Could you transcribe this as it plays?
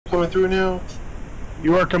Coming through now?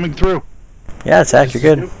 You are coming through. Yeah, Zach, you're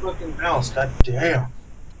good. New fucking mouse, god damn.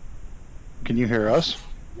 Can you hear us?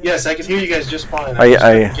 Yes, I can hear you guys just fine.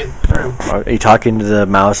 Are you talking to the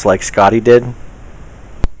mouse like Scotty did?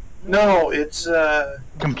 No, it's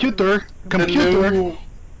Computer. The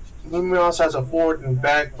new mouse has a forward and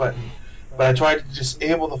back button, but I tried to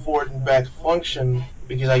disable the forward and back function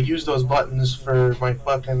because I use those buttons for my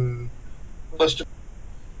fucking push.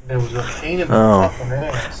 It was a pain in the fucking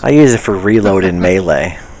ass. I use it for reload and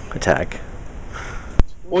melee attack.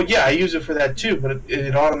 Well, yeah, I use it for that too, but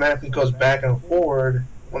it automatically goes back and forward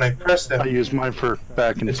when I press them. I use mine for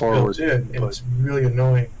back and it's forward. Built in, and it's really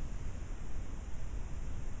annoying.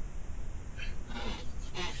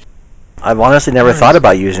 I've honestly never thought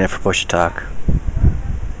about using it for push to talk.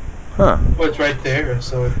 Huh. Well, it's right there,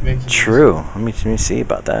 so it makes it true. Let me see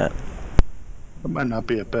about that. That might not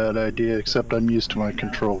be a bad idea, except I'm used to my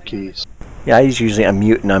control keys. Yeah, I usually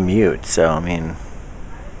unmute and unmute, so I mean...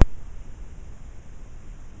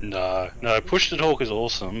 No, push to talk is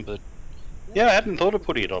awesome, but yeah, I hadn't thought of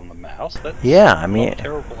putting it on the mouse. That's I mean, not a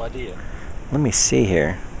terrible idea. Let me see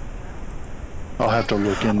here. I'll have to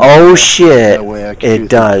look in. Oh shit! That way I can it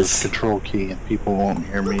does. Control key, and people won't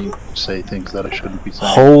hear me say things that I shouldn't be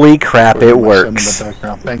saying. Holy crap! It works. In the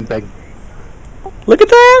background. Bang bang. Look at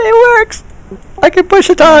that! It works. I can push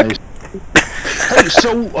a talk. Nice. Hey,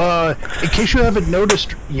 so in case you haven't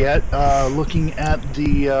noticed yet, looking at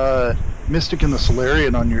the Mystic and the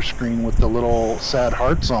Solarian on your screen with the little sad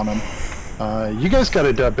hearts on them, you guys got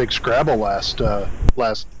a big Scrabble last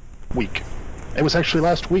week. It was actually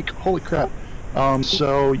last week. Holy crap!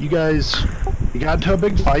 So you got into a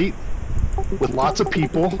big fight with lots of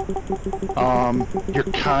people.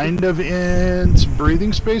 You're kind of in some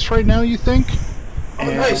breathing space right now, you think? Oh,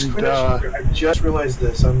 nice. I just realized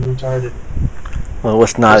this. I'm retarded. Well,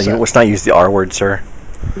 let's not use the R word, sir.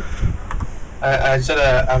 I said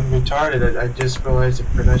I'm retarded. I just realized that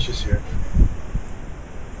Pernicious here.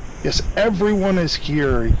 Yes, everyone is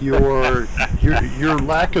here. Your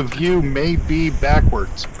lack of view may be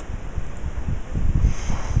backwards.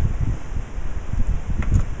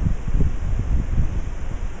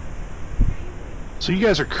 So you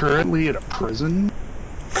guys are currently at a prison?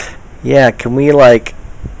 Yeah, can we like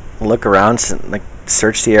look around, like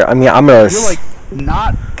search the area? I mean, I'm gonna. You're like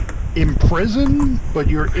not in prison, but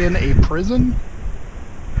you're in a prison.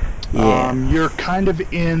 Yeah. You're kind of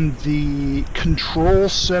in the control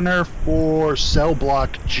center for cell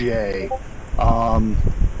block J.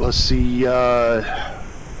 Let's see.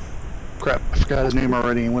 Crap, I forgot his name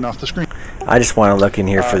already and went off the screen. I just want to look in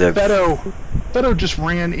here for the. Beto just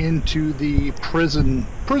ran into the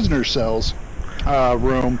prisoner cells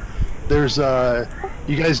room. There's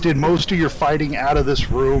you guys did most of your fighting out of this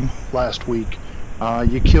room last week.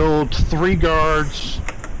 You killed 3 guards,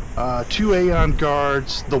 2 Aeon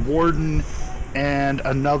guards, the warden, and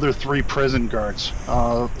another 3 prison guards,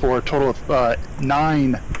 for a total of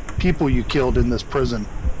 9 people you killed in this prison.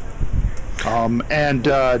 And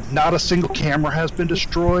not a single camera has been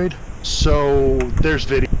destroyed, so there's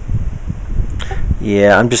video.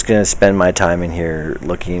 Yeah, I'm just gonna spend my time in here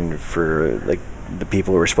looking for like the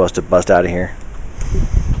people who were supposed to bust out of here.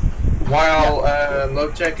 While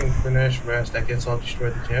Low-Tech and Finish rest, I guess I'll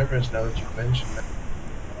destroy the cameras now that you've mentioned that.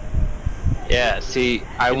 Yeah, see,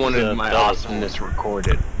 I wanted my awesomeness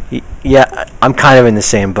recorded. Yeah, I'm kind of in the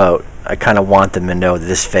same boat. I kind of want them to know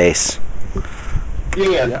this face.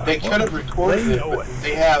 Yeah, they could have recorded it, but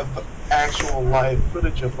they have actual live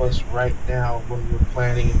footage of us right now when we're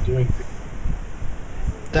planning and doing things.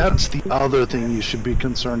 That's the other thing you should be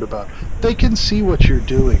concerned about. They can see what you're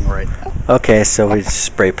doing right now. Okay, so we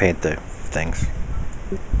spray paint the things.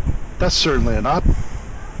 That's certainly an option.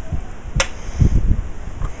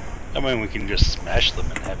 I mean, we can just smash them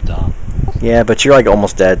and have done. Yeah, but you're like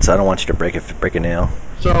almost dead, so I don't want you to break a nail.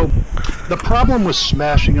 So, the problem with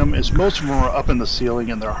smashing them is most of them are up in the ceiling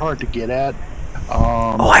and they're hard to get at.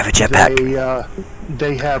 Oh, I have a jetpack.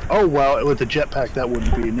 They have. Oh well, with the jetpack that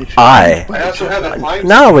wouldn't be an issue. I also have a mine.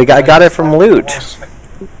 No, I got it from loot.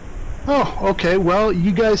 Oh, okay. Well,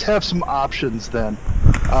 you guys have some options then.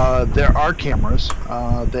 There are cameras.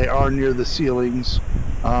 They are near the ceilings.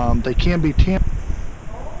 They can be tampered.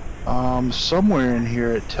 Somewhere in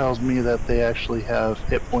here it tells me that they actually have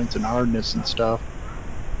hit points and hardness and stuff.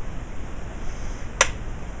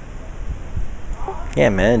 Yeah,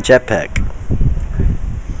 man, jetpack.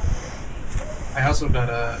 I also got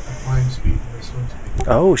a flying speed in this one.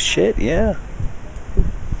 Oh shit, yeah.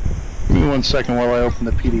 Give me 1 second while I open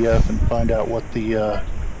the PDF and find out what the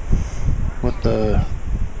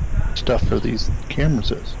stuff for these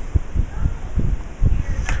cameras is.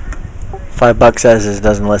 $5 says it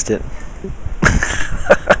doesn't list it.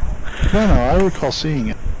 No, I recall seeing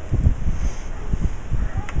it.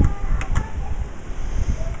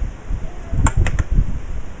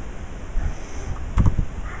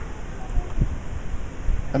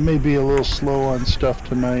 I may be a little slow on stuff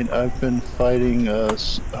tonight. I've been fighting a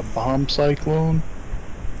bomb cyclone,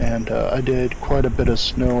 and I did quite a bit of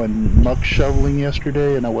snow and muck shoveling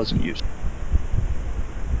yesterday, and I wasn't used to it.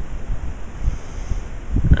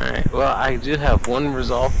 Alright, well, I do have one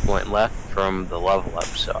resolve point left from the level up,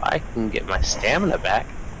 so I can get my stamina back.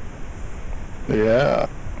 Yeah.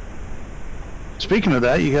 Speaking of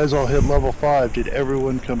that, you guys all hit level 5. Did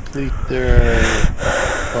everyone complete their...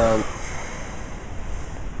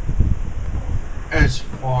 As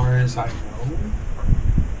far as I know.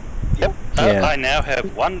 Yep. Yeah. I now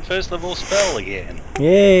have one first level spell again.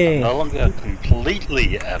 Yay! I'm no longer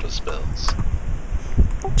completely out of spells.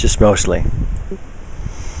 Just mostly.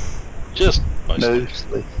 Just mostly.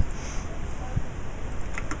 Mostly.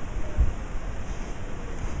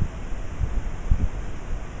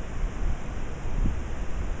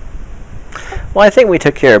 Well, I think we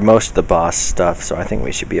took care of most of the boss stuff, so I think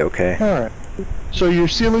we should be okay. Alright. So your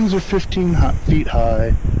ceilings are 15 feet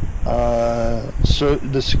high. So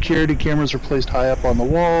the security cameras are placed high up on the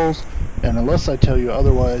walls, and unless I tell you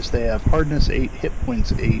otherwise, they have hardness 8, hit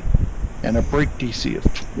points 8, and a break DC of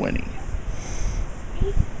 20.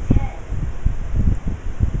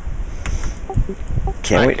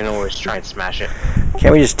 I can always try and smash it.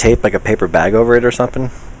 Can't we just tape like a paper bag over it or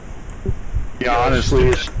something? Yeah, honestly,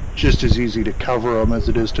 it's just as easy to cover them as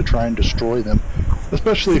it is to try and destroy them,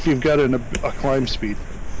 especially if you've got a climb speed.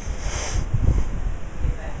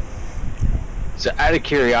 So out of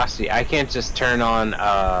curiosity, I can't just turn on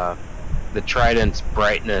the trident's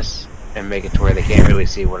brightness and make it to where they can't really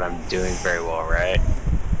see what I'm doing very well, right?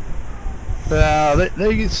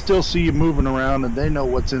 They can still see you moving around, and they know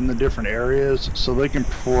what's in the different areas, so they can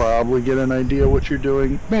probably get an idea what you're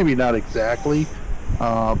doing. Maybe not exactly,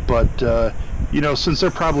 but you know, since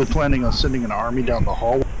they're probably planning on sending an army down the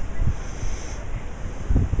hallway.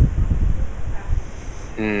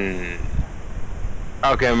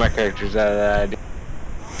 Okay, my character's out of that idea.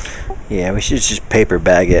 Yeah, we should just paper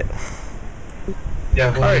bag it.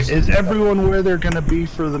 Yeah. Alright, is everyone where they're going to be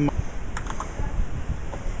for the...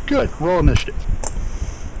 Good, roll initiative.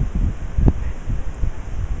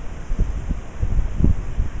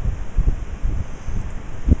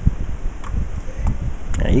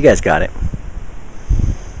 Yeah, you guys got it.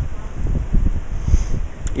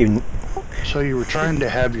 Even. So you were trying to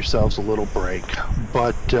have yourselves a little break,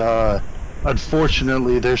 but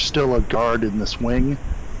unfortunately there's still a guard in this wing,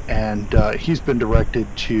 and he's been directed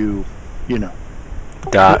to, you know,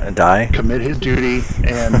 Die? commit his duty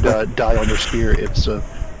and die on the spear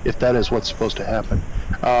if that is what's supposed to happen.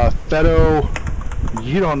 Fedo,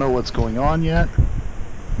 you don't know what's going on yet.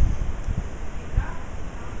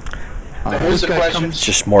 Here's the question. It's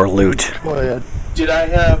just more loot. Go ahead. Did I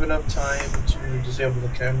have enough time to disable the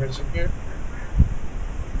cameras in here?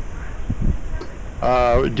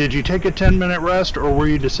 Did you take a 10-minute rest, or were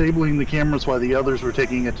you disabling the cameras while the others were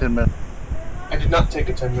taking a 10-minute? I did not take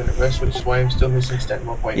a 10-minute rest, which is why I'm still missing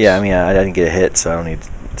stamina points. Yeah, I mean, I didn't get a hit, so I don't need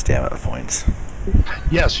stamina points.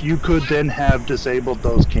 Yes, you could then have disabled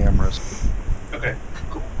those cameras. Okay,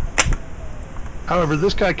 cool. However,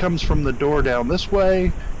 this guy comes from the door down this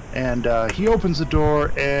way, and he opens the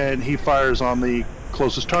door and he fires on the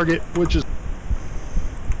closest target, which is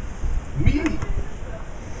Me?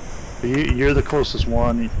 you're the closest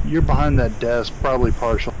one. You're behind that desk, probably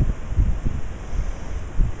partial.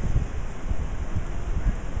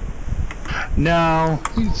 Now,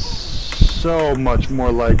 he's so much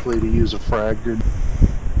more likely to use a frag grenade.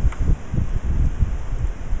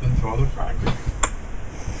 Then throw the frag.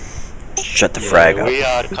 Shut the frag up. We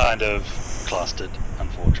are kind of clustered,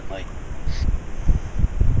 unfortunately.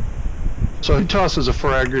 So he tosses a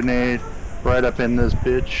frag grenade right up in this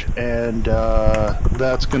bitch, and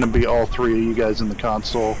that's going to be all three of you guys in the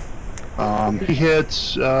console. He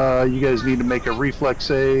hits. You guys need to make a reflex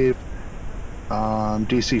save.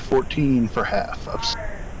 DC 14 for half.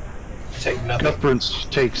 Take nothing. Cuthbert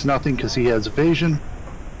takes nothing because he has evasion.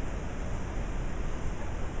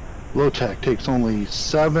 Low-Tech takes only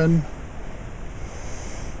 7.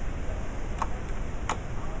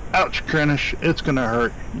 Ouch, Krennish. It's gonna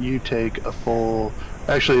hurt. You take a full...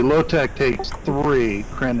 Actually, Low-Tech takes 3.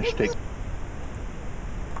 Krennish takes...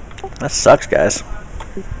 That sucks, guys.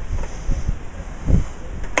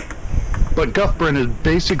 But Guthbrin is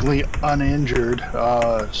basically uninjured,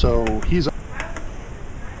 so he's...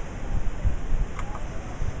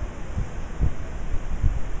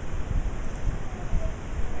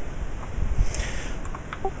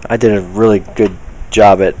 I did a really good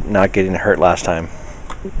job at not getting hurt last time.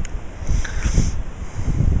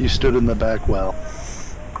 You stood in the back well.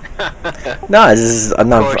 No, I'm Of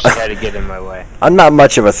not. course, you had to get in my way. I'm not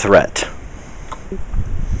much of a threat.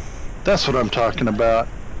 That's what I'm talking about.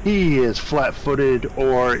 He is flat-footed,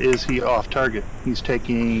 or is he off target? He's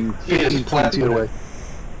taking 15 points either way.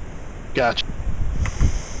 Gotcha.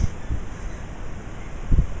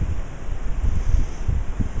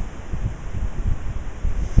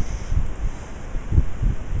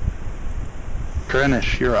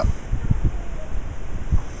 Krennish, you're up.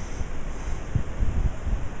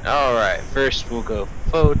 Alright, first we'll go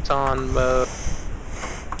photon mode.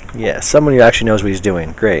 Yeah, someone who actually knows what he's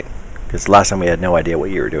doing. Great. Because last time we had no idea what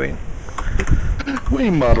you were doing. We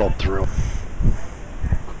muddled through.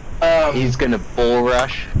 He's gonna bull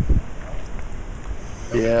rush.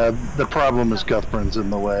 Yeah, the problem is Guthbrand's in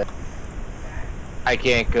the way. I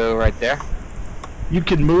can't go right there. You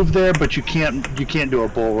can move there, but you can't do a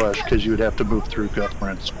bull rush because you would have to move through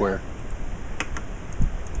Guthbrand Square.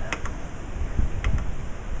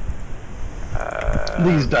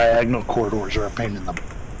 These diagonal corridors are a pain in the...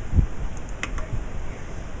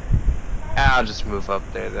 I'll just move up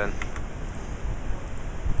there then.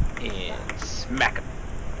 And smack him.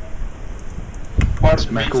 Part of the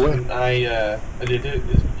Smack reason I did it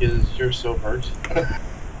is because you're so hurt.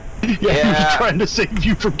 Yeah, I'm trying to save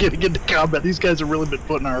you from getting into combat. These guys have really been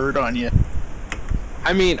putting a hurt on you.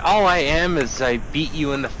 I mean, all I am is I beat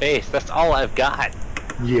you in the face. That's all I've got.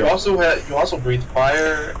 You Yeah. also breathe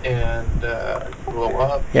fire and blow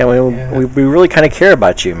up. Yeah, we really kind of care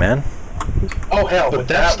about you, man. Oh hell! But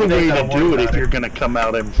that's the way to do it if you're going to come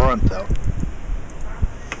out in front, though.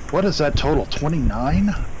 What is that total?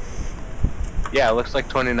 29? Yeah, it looks like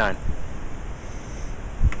 29.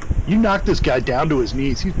 You knocked this guy down to his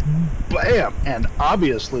knees. He's bam, and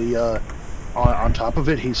obviously, on top of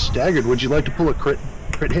it, he's staggered. Would you like to pull a crit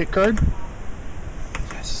hit card?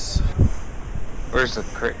 Yes. Where's the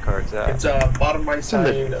crit cards at? It's bottom right It's in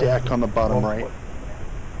side. the deck on the bottom right.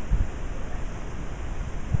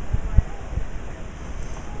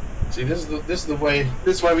 See, this is the way.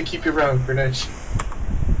 This is why we keep you around, Greenwich.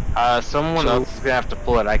 Someone else is gonna have to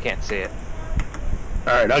pull it. I can't see it.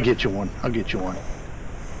 All right, I'll get you one. I'll get you one.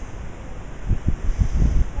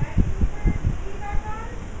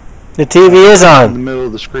 The TV is In the on. middle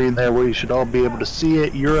of the screen there, where you should all be able to see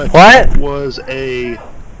it. Your What? attack was a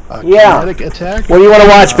Yeah. kinetic attack. What do you want to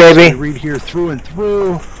watch, So baby? you read here through and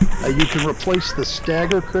through. You can replace the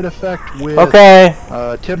stagger crit effect with Okay.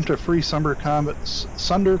 attempt a free sunder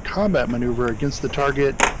combat maneuver against the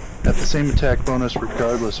target at the same attack bonus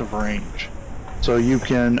regardless of range. So you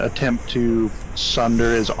can attempt to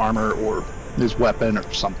sunder his armor or his weapon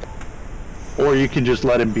or something. Or you can just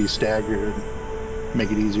let him be staggered and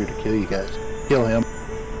make it easier to kill you guys. Kill him.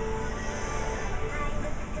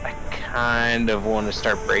 I kind of want to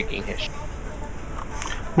start breaking his.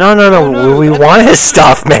 No. We want his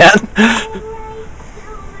stuff, man.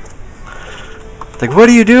 Like, what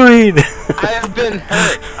are you doing? I have been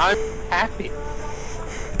hurt. I'm happy.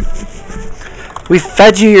 We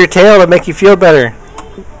fed you your tail to make you feel better.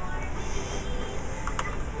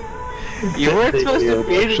 You weren't supposed to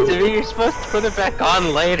feed it to me. You're supposed to put it back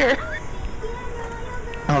on later.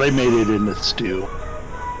 Oh, they made it in the stew.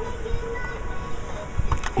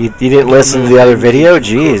 You didn't listen to the other video?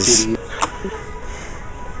 Jeez.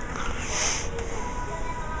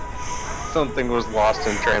 Something was lost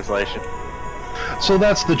in translation. So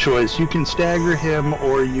that's the choice. You can stagger him,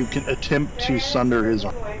 or you can attempt to sunder his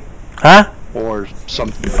arm. Huh? Or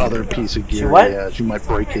some other piece of gear. what? Yeah, you might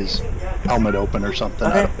break his helmet open or something.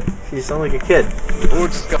 Okay. You sound like a kid. Or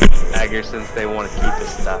just go stagger since they want to keep his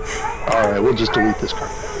stuff. Alright, we'll just delete this card.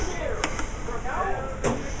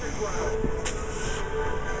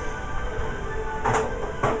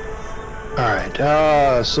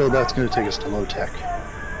 Alright, so that's going to take us to low tech.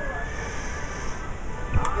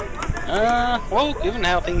 Well, given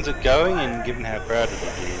how things are going and given how crowded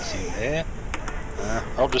it is in there,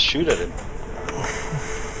 I'll just shoot at him.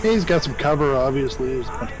 Yeah, he's got some cover, obviously. There's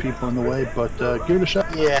a bunch of people in the way, but give it a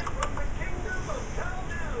shot. Yeah.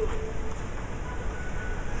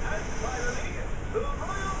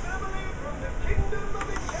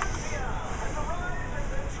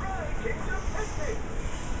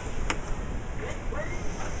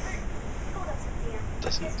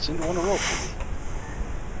 Doesn't seem to want to roll for me.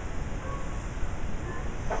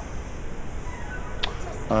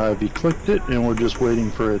 Have you clicked it and we're just waiting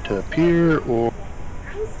for it to appear, or...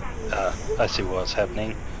 I see what's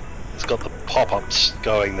happening. It's got the pop-ups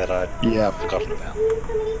going that I'd Yeah. forgotten about.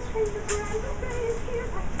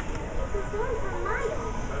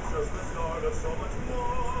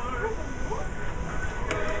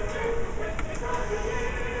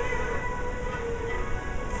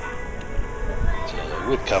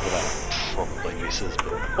 cover that probably misses,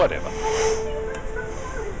 but whatever.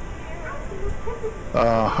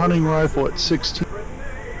 Hunting rifle at 16.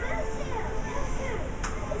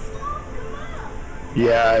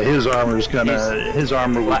 Yeah, his armor's gonna. His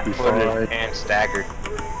armor would be fine. Flat-footed and staggered.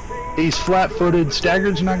 He's flat-footed.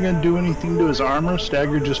 Staggered's not gonna do anything to his armor.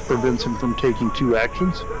 Staggered just prevents him from taking 2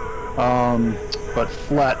 actions. But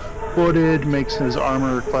flat-footed makes his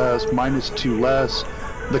armor class -2 less.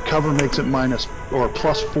 The cover makes it minus or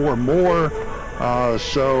 +4 more.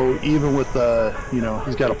 So even with the,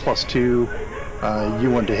 he's got a +2. You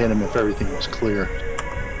want to hit him if everything was clear.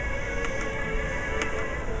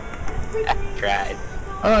 Tried.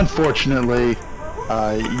 Unfortunately,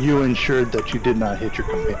 you ensured that you did not hit your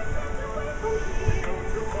companion.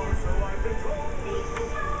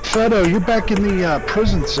 Fedo, you're back in the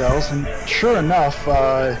prison cells, and sure enough,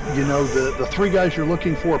 the 3 guys you're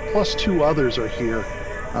looking for, plus 2 others are here.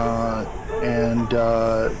 And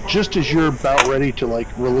just as you're about ready to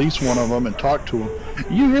release one of them and talk to him,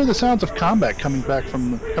 you hear the sounds of combat coming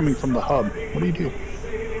from the hub. What do you do?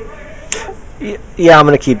 Yeah, I'm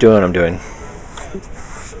gonna keep doing what I'm doing.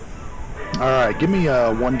 All right, give me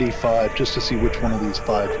a 1d5 just to see which one of these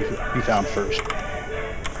 5 you found first.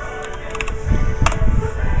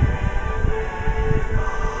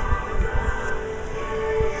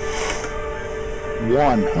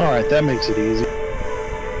 One. All right, that makes it easy.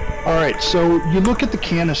 All right, so you look at the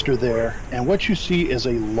canister there, and what you see is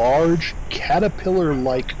a large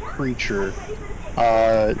caterpillar-like creature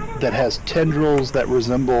that has tendrils that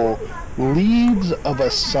resemble leaves of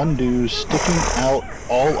a sundew sticking out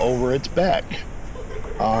all over its back.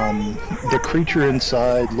 The creature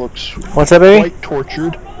inside looks What's that, baby? quite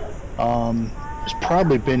tortured. It's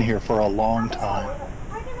probably been here for a long time.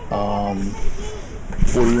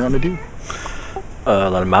 What do you want to do?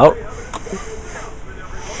 Let him out.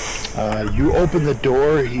 You open the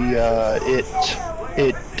door.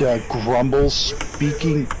 It grumbles,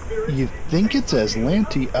 speaking. You think it says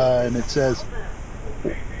Lanty, and it says,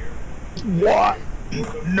 "What?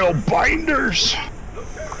 No binders?"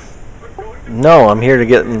 No, I'm here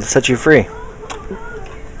to set you free.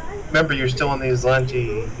 Remember, you're still in the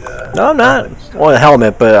Islanti. No, I'm not. Well, a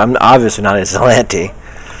helmet, but I'm obviously not a Zelante.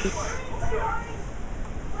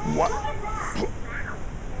 What?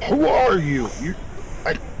 Who are you?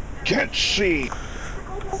 I can't see.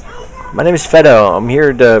 My name is Fedo. I'm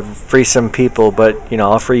here to free some people, but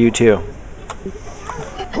I'll free you too.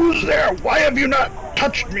 Who's there? Why have you not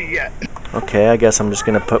touched me yet? Okay, I guess I'm just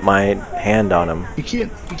gonna put my hand on him. He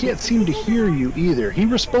can't seem to hear you either. He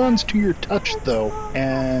responds to your touch though,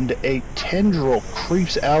 and a tendril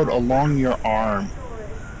creeps out along your arm.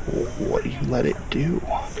 What do you let it do?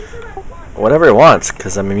 Whatever it wants,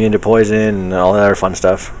 because I'm immune to poison and all that other fun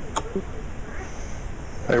stuff.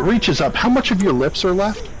 It reaches up. How much of your lips are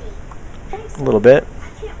left? A little bit.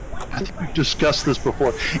 I think we've discussed this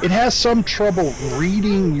before. It has some trouble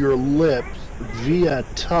reading your lips via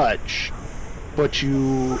touch, but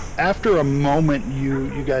after a moment,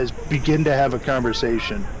 you guys begin to have a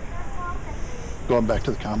conversation. Going back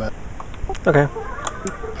to the combat. Okay.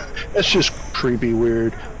 That's just creepy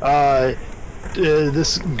weird.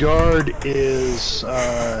 This guard is,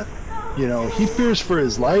 he fears for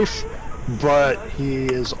his life, but he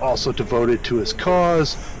is also devoted to his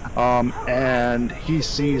cause, and he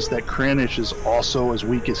sees that Kranich is also as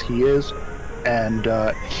weak as he is, and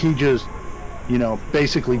he just,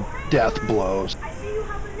 basically death blows.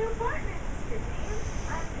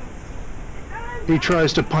 He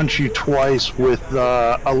tries to punch you twice with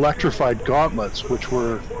electrified gauntlets, which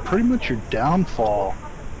were pretty much your downfall.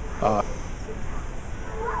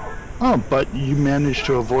 But you managed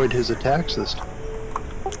to avoid his attacks this time.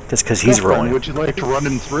 Just because he's rolling. Would you like to run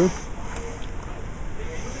him through?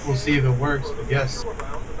 We'll see if it works, but yes.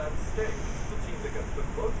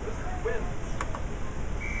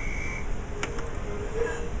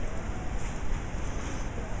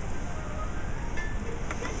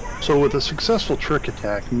 So with a successful trick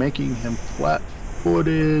attack, making him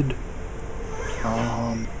flat-footed,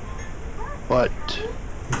 but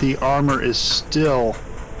the armor is still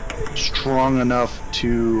strong enough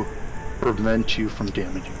to prevent you from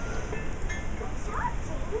damaging.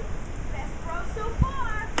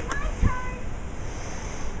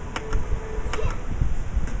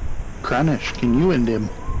 Kranich, can you end him?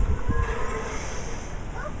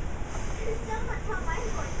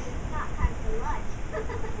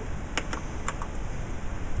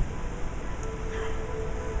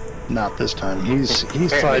 Not this time. He's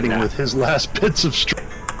fighting with his last bits of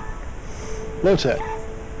strength. Low-tech.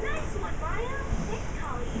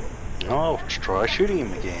 Oh, let's try shooting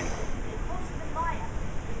him again.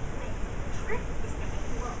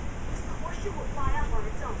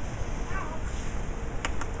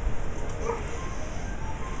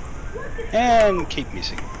 And keep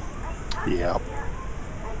missing. Yeah.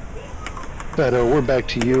 Beto, we're back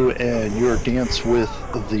to you and your dance with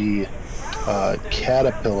the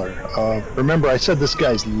caterpillar. Remember, I said this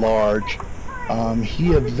guy's large.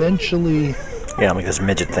 He eventually... Yeah, like this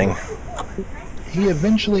midget thing. He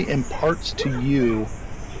eventually imparts to you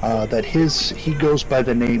that he goes by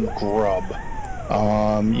the name Grub.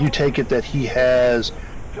 You take it that he has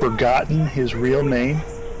forgotten his real name,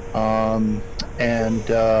 and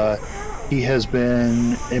he has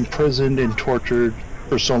been imprisoned and tortured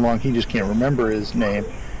for so long he just can't remember his name.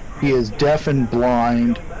 He is deaf and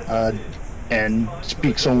blind, and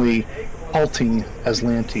speaks only halting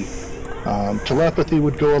Aslanti. Telepathy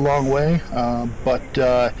would go a long way,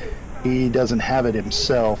 but he doesn't have it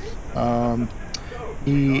himself.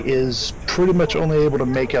 He is pretty much only able to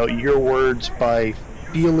make out your words by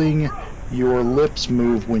feeling your lips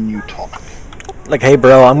move when you talk. Like, hey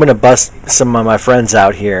bro, I'm gonna bust some of my friends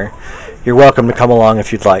out here. You're welcome to come along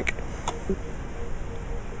if you'd like.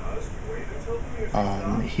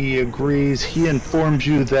 He agrees. He informs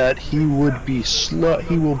you that he would be slow.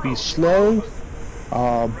 He will be slow,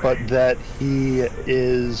 but that he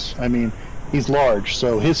is. I mean, he's large,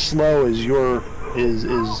 so his slow is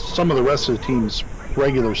some of the rest of the team's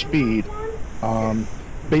regular speed.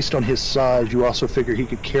 Based on his size, you also figure he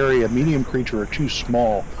could carry a medium creature or two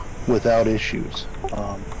small without issues.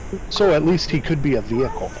 So at least he could be a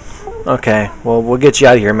vehicle. Okay, well, we'll get you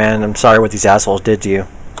out of here, man. I'm sorry what these assholes did to you.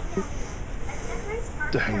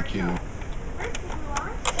 Thank you.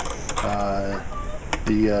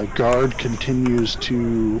 The guard continues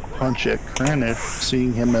to punch at Kranich,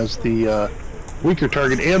 seeing him as the weaker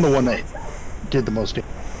target and the one that did the most damage.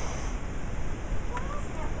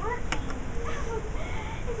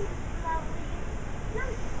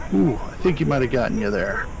 Ooh, I think he might have gotten you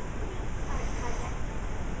there.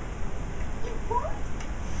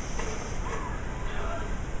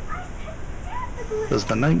 Does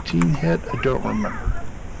the 19 hit? I don't remember.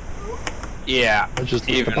 Yeah, I just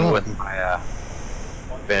even with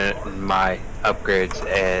my upgrades,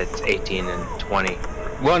 it's 18 and 20.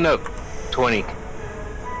 Well, no, 20.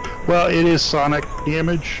 Well, it is sonic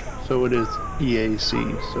damage, so it is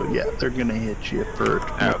EAC. So yeah, they're gonna hit you for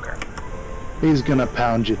 20. Okay. He's gonna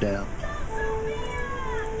pound you down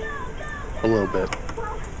a little bit.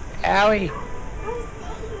 Owie.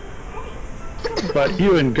 But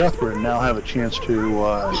you and Guthrum now have a chance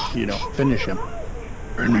to, finish him.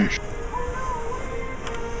 Finish.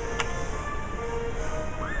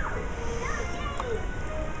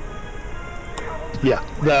 Yeah,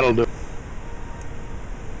 that'll do.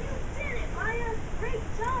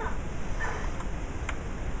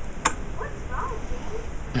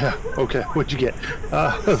 Yeah, okay, what'd you get?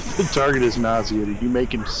 The target is nauseated. You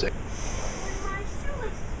make him sick.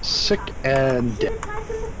 Sick and dead.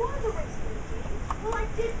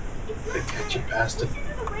 They catch you bastard.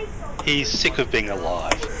 He's sick of being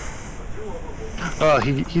alive.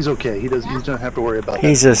 He's okay. He doesn't have to worry about that.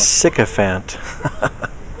 He's a sycophant.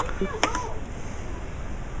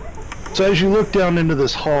 So as you look down into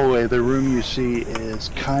this hallway, the room you see is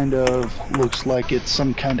looks like it's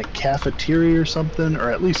some kind of cafeteria or something,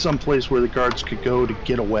 or at least some place where the guards could go to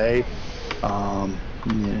get away.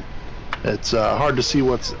 Yeah. It's hard to see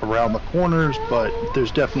what's around the corners, but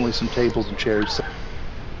there's definitely some tables and chairs.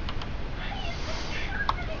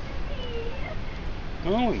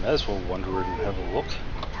 Oh, we may as well wander in and have a look.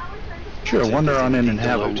 Sure, See wander if there's on in and anything to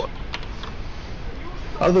have a loot. look.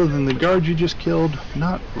 Other than the guard you just killed,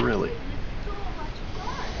 not really.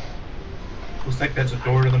 Looks like that's a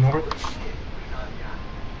door to the north.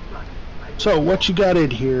 So what you got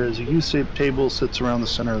in here is a U-shaped table sits around the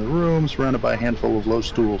center of the room, surrounded by a handful of low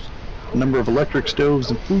stools. A number of electric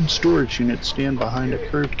stoves and food storage units stand behind a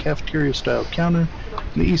curved cafeteria-style counter.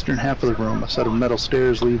 In the eastern half of the room, a set of metal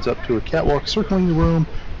stairs leads up to a catwalk circling the room,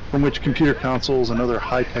 from which computer consoles and other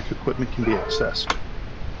high-tech equipment can be accessed.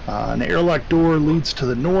 An airlock door leads to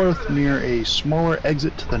the north, near a smaller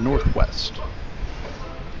exit to the northwest.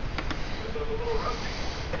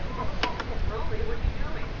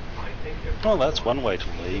 Well, that's one way to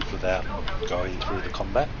leave without going through the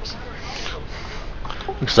combat.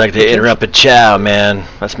 Looks like they interrupted Chow, man.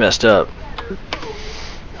 That's messed up.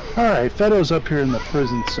 Alright, Fedo's up here in the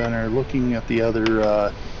prison center looking at the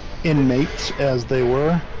other inmates as they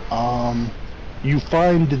were. You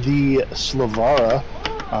find the Slavara.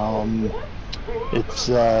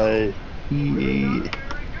 He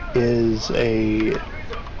is a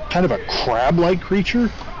kind of a crab-like creature.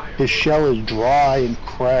 His shell is dry and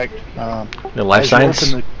cracked. No life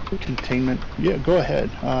science? Open the containment. Yeah, go ahead.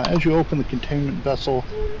 As you open the containment vessel,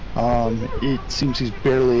 it seems he's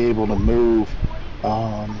barely able to move.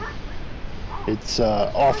 It's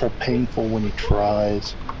awful painful when he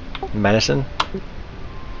tries. Medicine?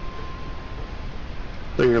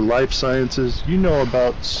 So your life sciences, you know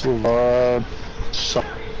about Slavara,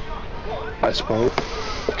 I suppose.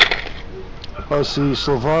 Let's see,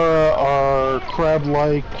 Slavara are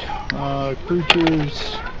crab-like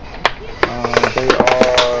creatures. They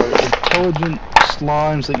are intelligent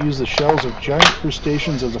slimes that use the shells of giant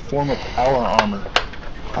crustaceans as a form of power armor.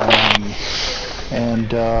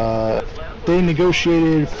 They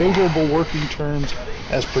negotiated favorable working terms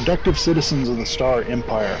as productive citizens of the Star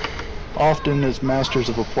Empire, often as masters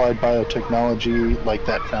of applied biotechnology like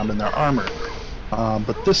that found in their armor.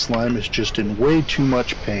 But this slime is just in way too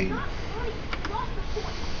much pain.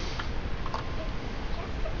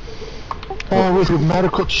 With your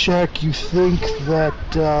medical check, you think that,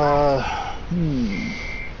 That's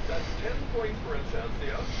 10 points for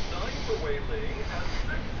Incensia, 9 for Wei Ling, and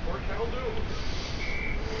 6 for Kaldun.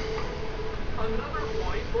 Another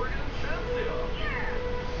point for Incensia.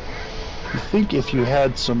 you think if you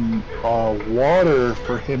had some water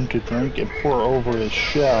for him to drink and pour over his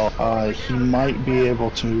shell, he might be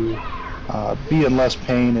able to be in less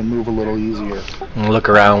pain and move a little easier. Look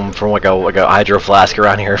around for like a hydro flask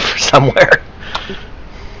around here for somewhere.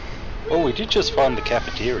 Oh, we did just find the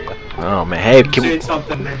cafeteria. Oh man, hey, can Say we,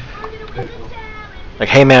 something there. like,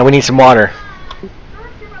 hey man, we need some water.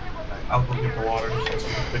 I'll go get the water. That's the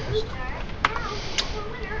quickest.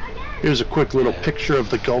 Here's a quick little picture of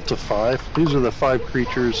the Gulta 5. These are the 5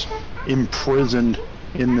 creatures imprisoned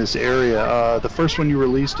in this area. The first one you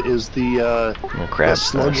released is the Crab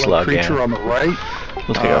slug-like creature yeah. on the right.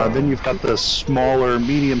 Let's go. Then you've got the smaller,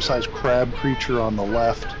 medium-sized crab creature on the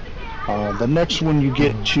left. The next one you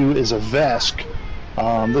get to is a Vesk.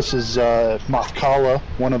 This is Mothkala,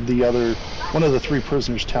 one of the 3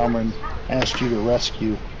 prisoners Talman asked you to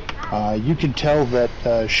rescue. You can tell that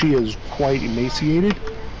she is quite emaciated.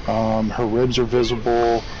 Her ribs are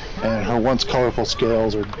visible, and her once colorful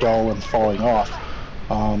scales are dull and falling off.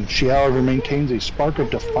 She, however, maintains a spark of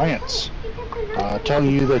defiance, telling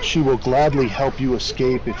you that she will gladly help you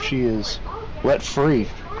escape if she is let free.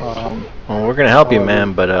 Well, we're gonna help you,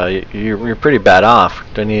 man, but you're pretty bad off.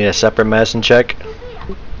 Do you need a separate medicine check?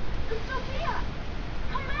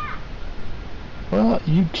 Well,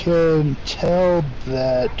 you can tell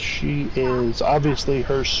that she is, obviously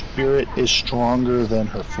her spirit is stronger than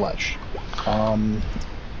her flesh.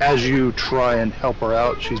 As you try and help her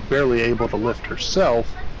out, she's barely able to lift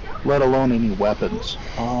herself, let alone any weapons.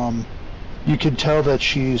 You can tell that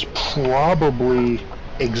she's probably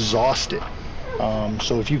exhausted.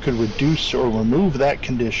 So if you could reduce or remove that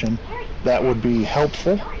condition, that would be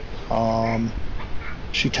helpful.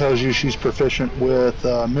 She tells you she's proficient with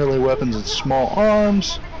melee weapons and small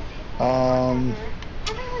arms,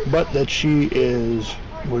 but that she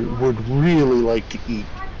would really like to eat.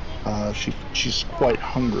 She's quite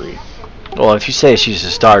hungry. Well, if you say she's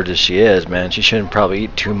as starved as she is, man, she shouldn't probably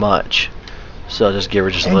eat too much. So just give her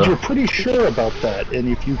just a And little. you're pretty sure about that. And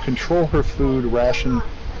if you control her food ration,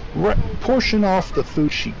 portion off the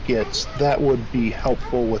food she gets, that would be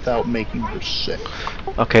helpful without making her sick.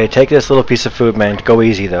 Okay, take this little piece of food, man. Go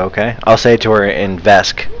easy, though, okay? I'll say it to her in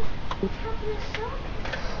Vesk.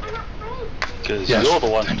 Because Yes, you're the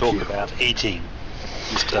one to thank talk you. about eating.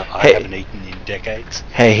 Stuff I Hey. haven't eaten in decades.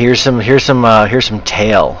 Hey, here's some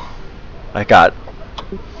tail. I got.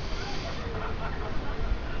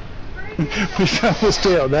 We found this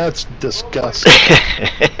tail. That's disgusting.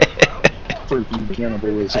 Freaking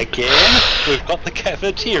cannibalism. Again, we've got the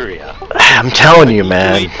cafeteria. I'm telling you, To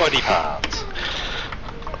man. eat body parts.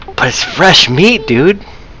 But it's fresh meat, dude.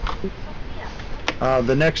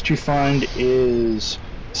 The next you find is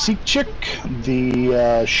Seekchik,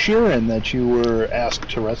 the Shirin that you were asked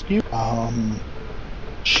to rescue.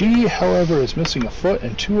 She, however, is missing a foot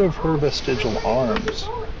and 2 of her vestigial arms.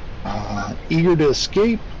 Eager to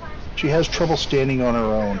escape, she has trouble standing on her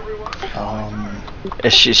own.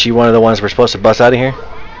 Is she one of the ones we're supposed to bust out of here?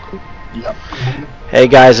 Yep. Hey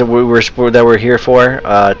guys, that we're here for.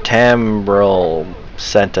 Tambril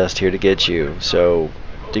sent us here to get you, so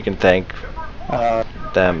you can thank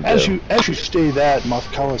them. As too. you say that,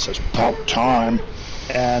 Mothkala says, "About time,"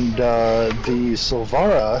 and the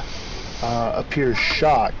Silvara appears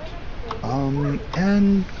shocked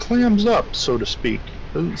and clams up, so to speak.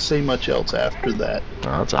 Doesn't say much else after that.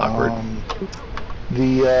 Oh, that's awkward.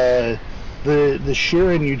 The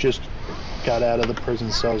Shirin you just got out of the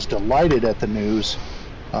prison cell is delighted at the news.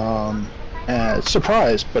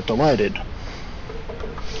 Surprised, but delighted.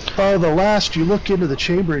 The last, you look into the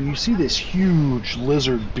chamber and you see this huge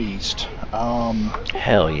lizard beast.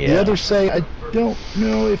 Hell yeah. The others say, I don't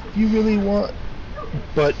know if you really want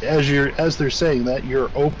But as they're saying that,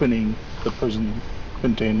 you're opening the prison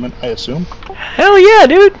containment, I assume. Hell yeah,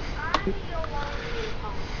 dude!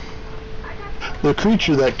 The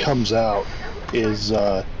creature that comes out is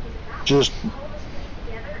just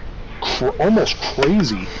almost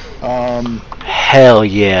crazy. Hell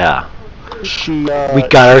yeah! She We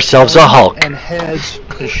got ourselves a Hulk. And heads.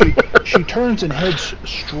 She turns and heads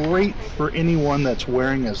straight for anyone that's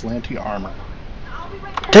wearing Aslanti armor.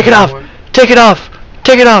 Take it off! Take it off!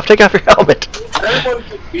 Take it off! Take off your helmet! Everyone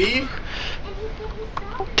can be.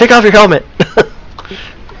 Take off your helmet!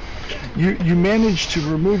 You manage to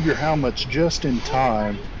remove your helmets just in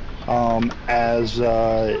time, as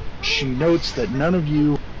she notes that none of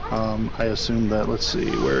you, I assume that, let's see,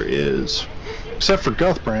 where is, except for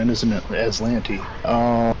Guthbrand, isn't it, Aslanti?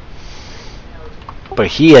 But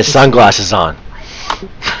he has sunglasses on.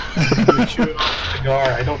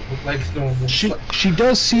 I don't like no. She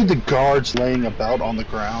does see the guards laying about on the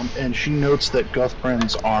ground, and she notes that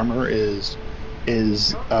Guthbrand's armor is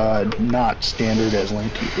not standard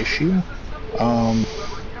Aslanti issue.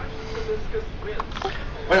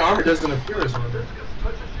 My armor doesn't appear as armor.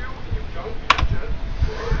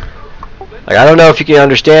 Like, I don't know if you can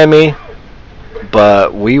understand me,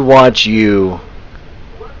 but we want you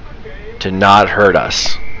to not hurt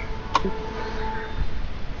us.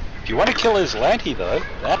 If you want to kill Aslanti, though,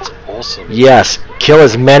 that's awesome. Yes, kill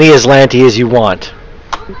as many Aslanti as you want.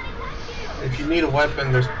 If you need a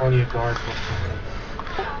weapon, there's plenty of guards.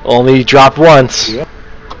 Only drop once. Yep.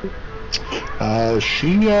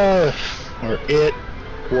 She, or it,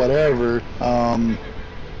 whatever,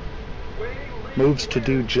 moves to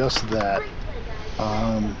do just that.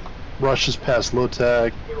 Rushes past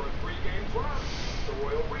Lotak,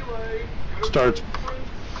 starts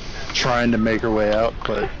trying to make her way out,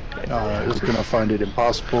 but is going to find it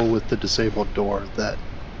impossible with the disabled door that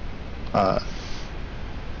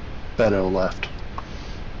Beto left.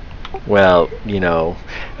 Well, you know.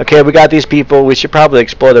 Okay, we got these people. We should probably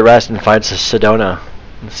explore the rest and find Sedona.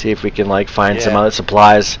 And see if we can, like, find some other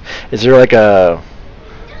supplies. Is there, like, a...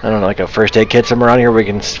 I don't know, like a first aid kit somewhere around here where we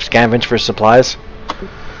can scavenge for supplies?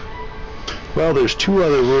 Well, there's two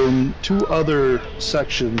other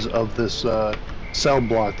sections of this cell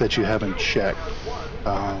block that you haven't checked.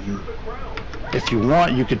 If you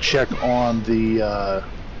want, you could check on the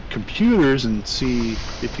computers and see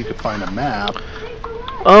if you could find a map.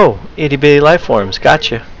 Oh, itty bitty life forms.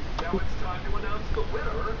 Gotcha.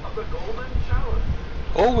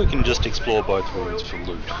 Or we can just explore both rooms for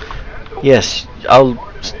loot. Yes, I'll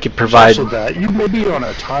provide. Also that you may be on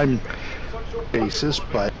a time basis,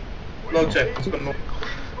 but No check. Let's go north.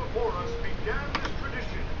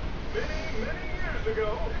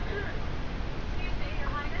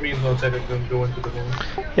 Me and Lotek are going to go into the room.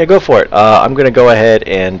 Yeah, go for it. I'm gonna go ahead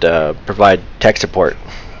and provide tech support.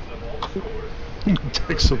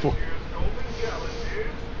 tech support.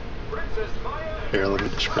 Here, let me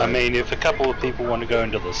describe. I mean, if a couple of people want to go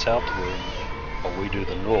into the south room, or we do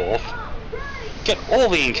the north, get all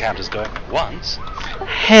the encounters going at once.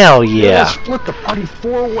 Hell yeah! Let's split the party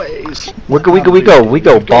 4 ways. We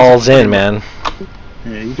go balls in, man.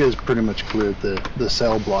 Yeah, you guys pretty much cleared the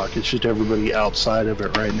cell block. It's just everybody outside of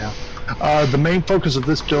it right now. The main focus of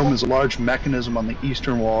this dome is a large mechanism on the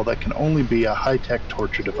eastern wall that can only be a high-tech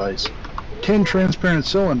torture device. 10 transparent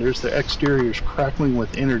cylinders, their exteriors crackling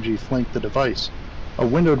with energy, flank the device. A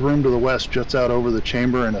windowed room to the west juts out over the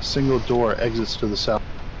chamber, and a single door exits to the south.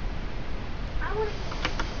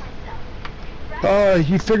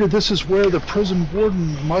 You figured this is where the prison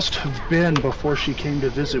warden must have been before she came to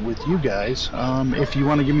visit with you guys. If you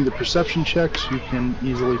want to give me the perception checks, you can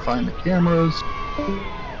easily find the cameras.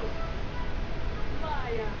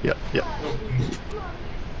 Yep.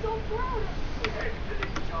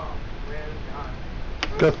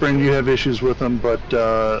 Guthbrand, you have issues with them, but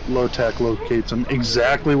Lotak locates them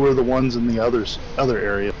exactly where the ones in the other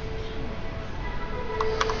area.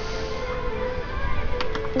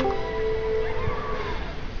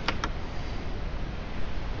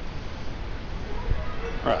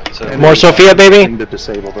 Right, so... And More Sophia, baby? To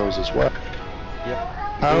disable those as well. Yep.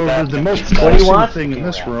 However, the most What do you pressing want? thing in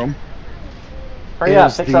this room Hurry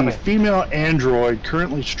up, is fix the something. female android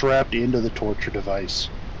currently strapped into the torture device.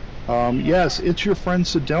 Yes, it's your friend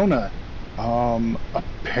Sedona.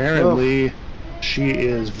 Apparently, she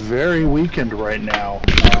is very weakened right now.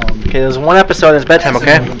 Okay, there's one episode. It's bedtime.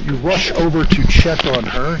 Okay. You rush over to check on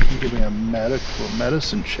her. You give me a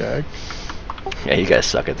medicine check. Yeah, you guys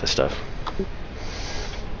suck at this stuff.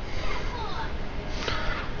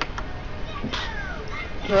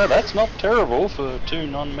 No, that's not terrible for 2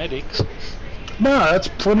 non-medics. No, that's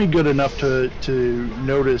plenty good enough to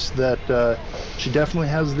notice that She definitely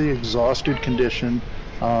has the exhausted condition.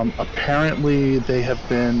 Apparently, they have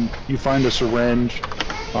been. You find a syringe.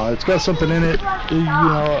 It's got something in it. You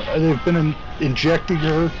know, they've been injecting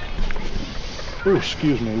her. Oh,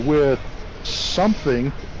 excuse me, with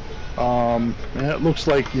something. And it looks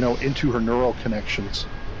like, you know, into her neural connections.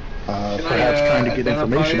 Perhaps trying to get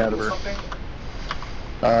information out of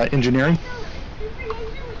her. Engineering.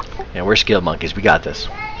 Yeah, we're skilled monkeys. We got this.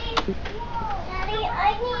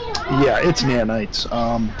 Yeah, it's nanites.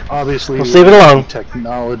 Obviously, Let's leave it alone.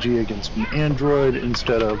 Technology against an android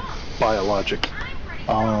instead of biologic.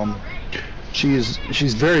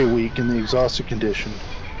 She's very weak in the exhausted condition.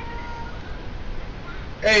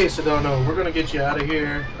 Hey, Sedona, we're gonna get you out of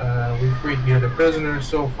here. We freed the other prisoners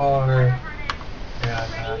so far,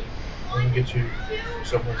 and we're gonna get you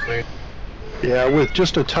somewhere safe. Yeah, with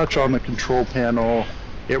just a touch on the control panel,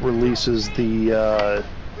 it releases the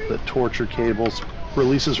torture cables.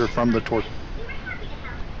 Releases her from the torture.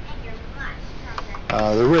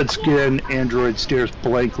 The red-skinned android stares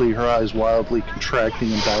blankly, her eyes wildly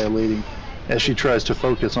contracting and dilating as she tries to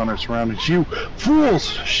focus on her surroundings. "You fools!"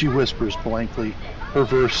 she whispers blankly, her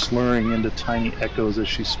voice slurring into tiny echoes as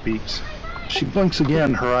she speaks. She blinks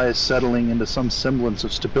again, her eyes settling into some semblance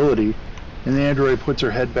of stability, and the android puts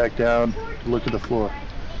her head back down to look at the floor.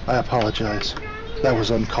 "I apologize. That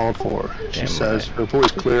was uncalled for," she says, her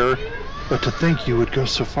voice clearer. "But to think you would go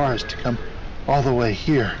so far as to come all the way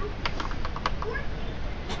here."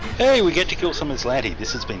 Hey, we get to kill some Islanti.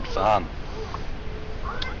 This has been fun.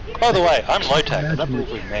 By the way, I'm Lotak, and I'm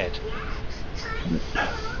really mad.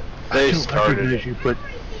 They I don't started recognize you, but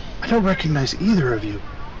I don't recognize either of you.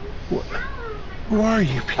 Who are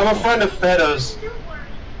you people? I'm a friend of Fedo's.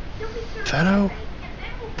 Fedo?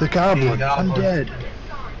 The goblin, The goblin. undead.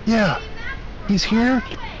 Yeah, he's here?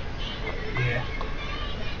 Yeah.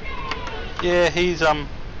 Yeah, he's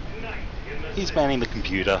manning the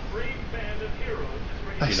computer.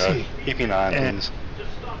 I You know, see. keeping an eye on And- things.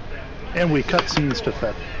 And we cut scenes to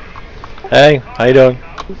Fedo. Hey, how you doing?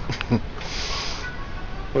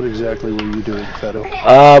 What exactly were you doing, Fedo?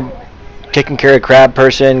 Taking care of crab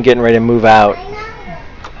person, getting ready to move out.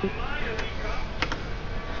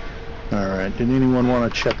 Alright, did anyone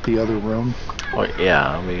want to check the other room? Oh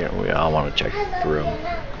yeah, we all want to check the room.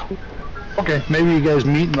 Okay, maybe you guys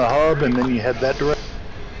meet in the hub and then you head that direction.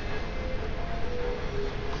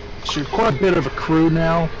 So you're quite a bit of a crew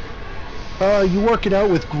now. You work it out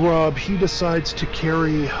with Grub. He decides to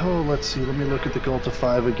carry... Oh, let's see. Let me look at the Gulta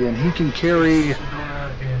 5 again. He can carry... Sedona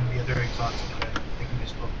and the other exotic. They can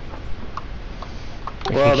just look.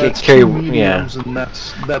 Well, He that's can carry- two mediums, and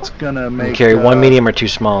that's gonna You make... can carry one medium or two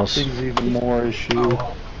smalls. Things even more issue.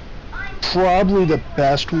 Probably the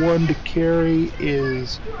best one to carry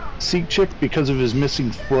is Seek Chick. Because of his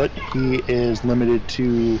missing foot, he is limited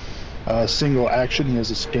to single action. He has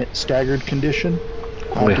a staggered condition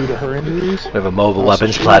due to her injuries. We have a mobile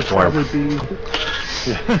weapons So she would platform. probably be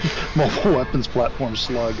mobile weapons platform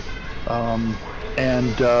slug.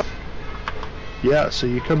 Yeah, so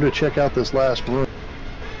you come to check out this last room.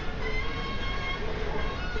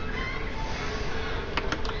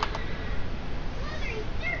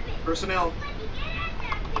 Personnel.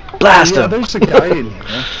 Blast Yeah, him! there's a guy in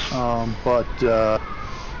here, but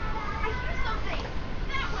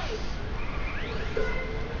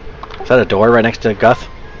Is that a door right next to Guth?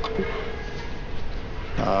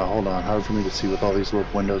 hold on, hard for me to see with all these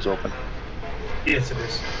little windows open. Yes, it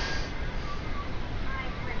is.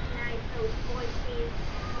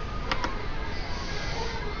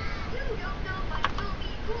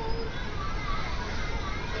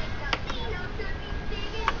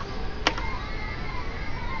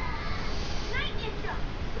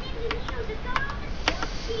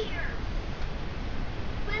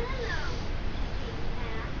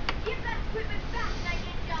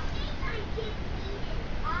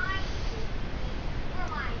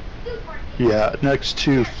 Yeah, next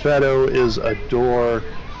to Fedo is a door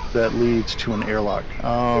that leads to an airlock.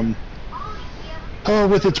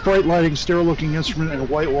 With its bright lighting, sterile-looking instrument, and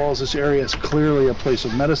white walls, this area is clearly a place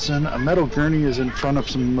of medicine. A metal gurney is in front of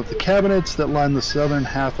some of the cabinets that line the southern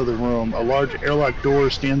half of the room. A large airlock door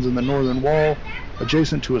stands in the northern wall,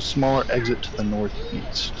 adjacent to a smaller exit to the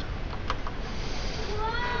northeast.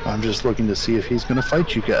 I'm just looking to see if he's going to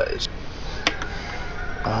fight you guys.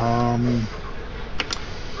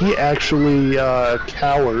 He actually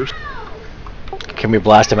cowers. Can we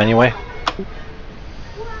blast him anyway?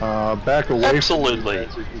 Back away Absolutely. from you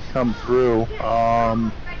guys as you come through.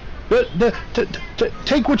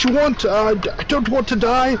 Take what you want. I don't want to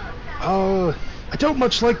die. I don't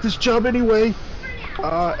much like this job anyway.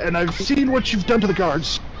 And I've seen what you've done to the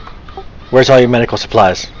guards. Where's all your medical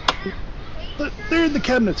supplies? they're in the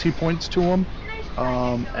cabinets. He points to them.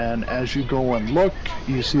 And as you go and look,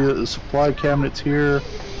 you see that the supply cabinets here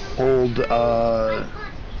hold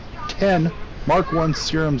 10 Mark 1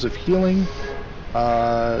 serums of healing,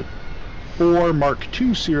 4 Mark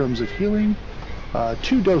 2 serums of healing,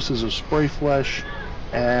 2 doses of spray flesh,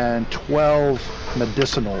 and 12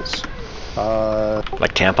 medicinals.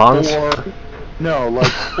 Like tampons?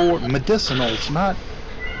 Like 4 medicinals, not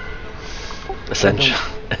essentials.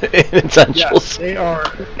 Essentials. Yes, they are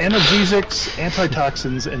analgesics,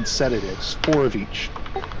 antitoxins, and sedatives. 4 of each.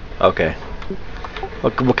 Okay.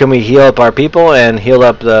 Well, can we heal up our people and heal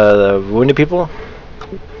up the wounded people?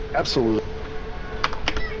 Absolutely.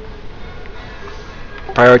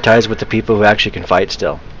 Prioritize with the people who actually can fight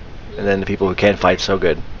still. And then the people who can't fight so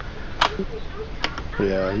good.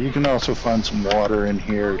 Yeah, you can also find some water in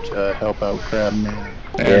here to help out Crabman.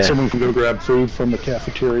 And Yeah. someone can go grab food from the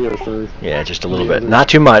cafeteria for... Yeah, just a little bit. Not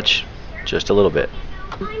too much. Just a little bit.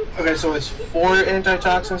 Okay, so it's 4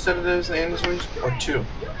 antitoxin sedatives and analgesics, or 2?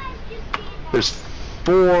 There's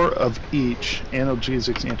 4 of each,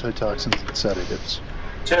 analgesics, antitoxins, and sedatives.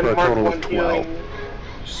 10 For a Mark total of 1 12. healing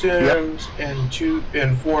serums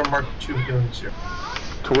and 4 Mark 2 healing serums.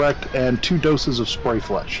 Correct, and 2 doses of spray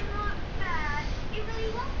flesh.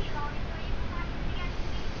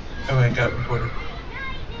 Okay, got it recorded.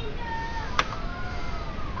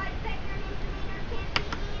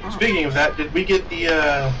 Speaking of that, did we get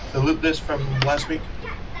the loot list from last week?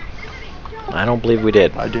 I don't believe we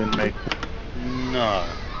did. I didn't make... No.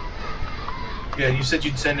 Yeah, you said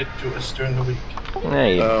you'd send it to us during the week.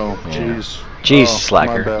 Yeah, Oh, jeez. Jeez, Oh,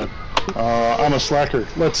 slacker. my bad. I'm a slacker.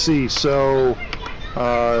 Let's see, so...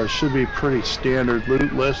 should be pretty standard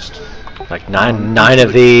loot list. Like nine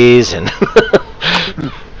of these and...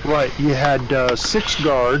 Right, you had 6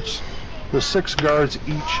 guards. The 6 guards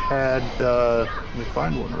each had, let me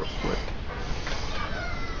find one real quick.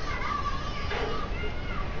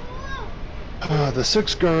 The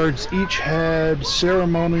 6 guards each had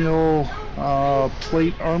ceremonial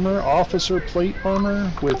plate armor, officer plate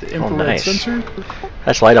armor with infrared nice. sensor.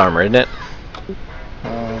 That's light armor, isn't it?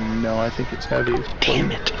 No, I think it's heavy.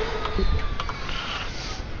 Damn it.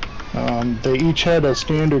 They each had a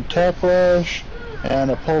standard tap lash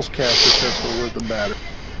and a pulse caster pistol with a battery.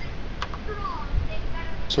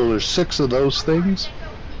 So there's 6 of those things.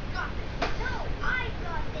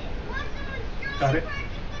 Got it.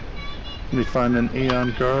 Let me find an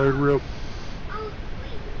Aeon guard real.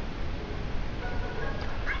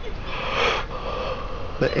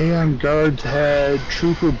 The Aeon guards had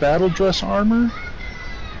trooper battle dress armor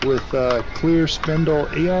with clear spindle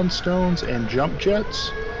Aeon stones and jump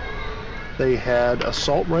jets. They had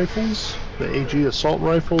assault rifles, the AG assault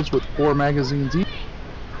rifles with 4 magazines each,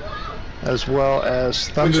 as well as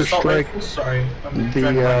Which assault Thunderstrike, rifles? Sorry, I'm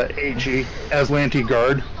trying to the AG, Aslanti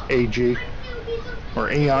guard, AG, or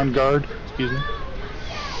Aeon guard, excuse me.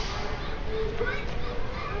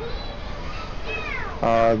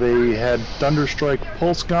 They had Thunderstrike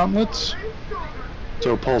pulse gauntlets,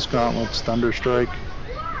 so pulse gauntlets, Thunderstrike,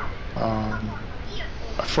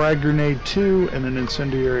 a frag grenade 2, and an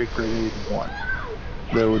incendiary grenade 1.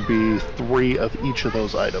 There would be 3 of each of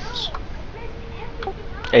those items.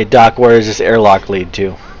 Hey Doc, where does this airlock lead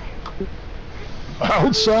to?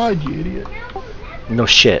 Outside, you idiot. No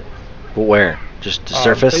shit. But where? Just the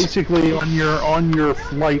surface? Basically, on your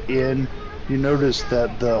flight in, you notice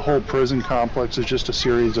that the whole prison complex is just a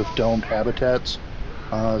series of domed habitats.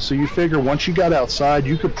 So you figure once you got outside,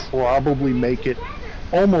 you could probably make it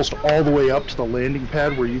almost all the way up to the landing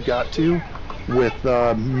pad where you got to, with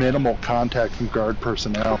minimal contact from guard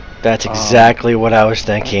personnel. That's exactly what I was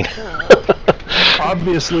thinking.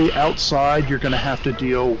 Obviously, outside you're going to have to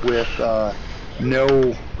deal with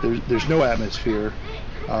there's no atmosphere.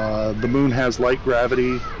 The moon has light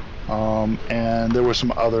gravity, and there were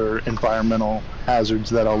some other environmental hazards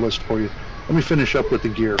that I'll list for you. Let me finish up with the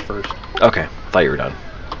gear first. Okay, thought you were done.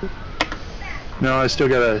 No, I still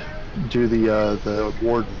gotta do the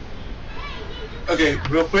warden. Okay,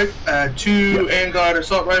 real quick. 2 Vanguard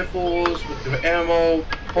assault rifles with the ammo,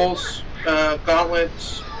 pulse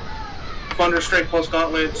gauntlets, Thunderstrike pulse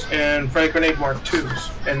gauntlets, and frag grenade Mark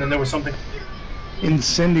 2s. And then there was something.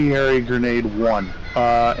 Incendiary grenade 1,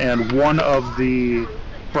 and 1 of the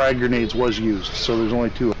frag grenades was used, so there's only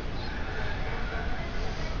 2.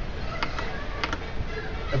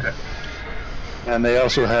 Okay. And they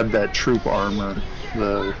also had that troop armor,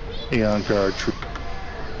 the Aeon Guard troop.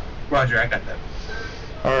 Roger, I got that.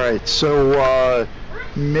 Alright, so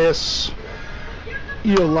Miss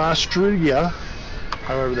Eolastria,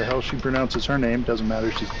 however the hell she pronounces her name, doesn't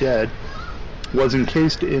matter, she's dead, was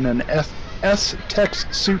encased in an S-Tex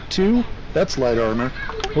Suit 2 That's light armor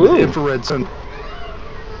Ooh. with infrared sun.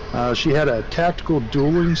 She had a tactical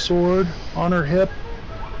dueling sword on her hip,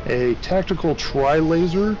 a tactical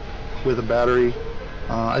tri-laser with a battery.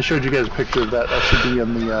 I showed you guys a picture of that. That should be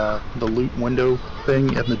in the loot window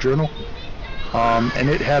thing in the journal. And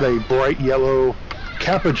it had a bright yellow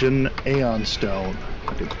Capigen Aeon stone.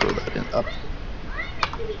 I can throw that in up.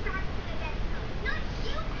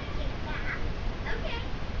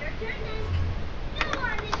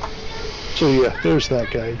 So yeah, there's that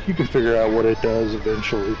guy. You can figure out what it does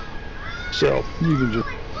eventually. So you can just.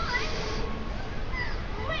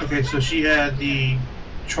 Okay, so she had the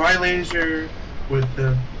tri-laser with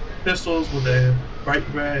the pistols with a bright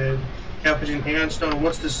red Capuchin Aeon stone.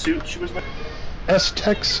 What's the suit she was wearing?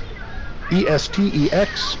 S-Tex,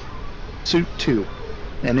 E-S-T-E-X, Suit 2.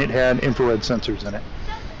 And it had infrared sensors in it.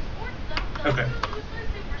 Okay.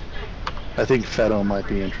 I think Feto might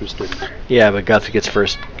be interested. Yeah, but Guthrie gets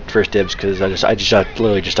first dibs because I just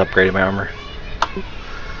literally just upgraded my armor.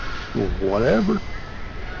 Well, whatever.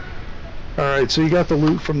 Alright, so you got the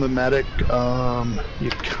loot from the medic. You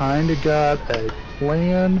kind of got a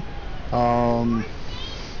plan.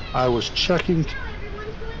 I was checking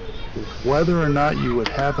whether or not you would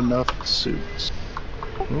have enough suits.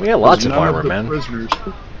 We got lots of None armor, the man. Prisoners.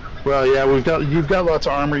 Well, yeah, you've got lots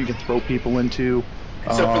of armor you can throw people into.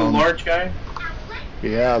 Except for the large guy?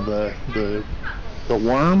 Yeah, the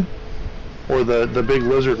worm, or the big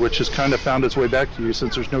lizard, which has kind of found its way back to you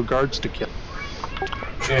since there's no guards to kill.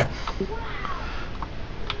 Yeah.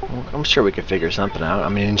 Well, I'm sure we can figure something out.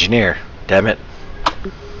 I'm an engineer. Damn it.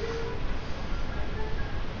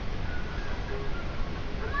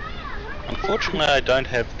 Unfortunately, I don't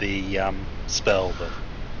have the spell that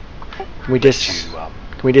Can we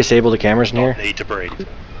can we disable the cameras in not here? need to breathe.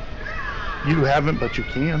 You haven't, but you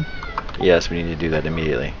can. Yes, we need to do that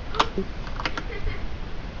immediately.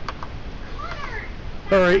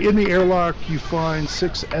 Alright, in the airlock you find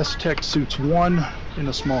 6 S-Tech suits, 1 in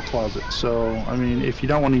a small closet. So, I mean, if you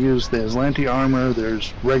don't want to use the Aslanti armor,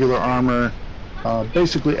 there's regular armor.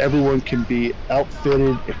 Basically everyone can be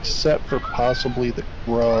outfitted except for possibly the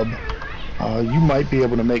grub. You might be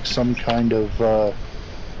able to make some kind of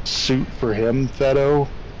suit for him, Feto.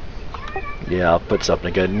 Yeah, I'll put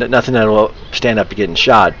something good. Nothing that'll stand up to getting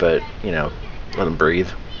shot, but, you know, let him breathe.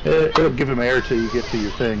 It'll give him air till you get to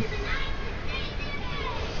your thing.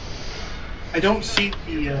 I don't see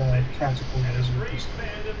the tactical laser pistol.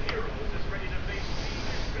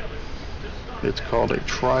 It's called a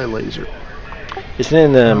tri-laser. Isn't it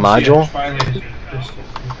in the module? Tri-laser pistol.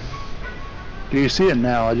 Do you see it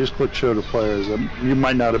now? I just clicked show to players. You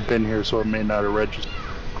might not have been here, so it may not have registered.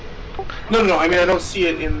 No. I mean, I don't see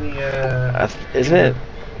it in the. Isn't it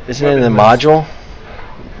in the module?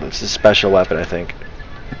 It's a special weapon, I think.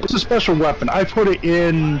 It's a special weapon. I put it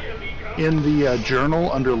in the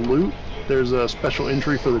journal under loot. There's a special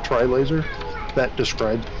entry for the tri-laser that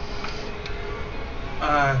describes.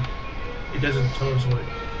 It doesn't tell us what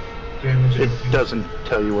damage It doesn't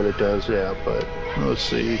tell you what it does, yeah, but let's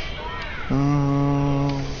see.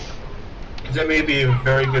 Because that may be a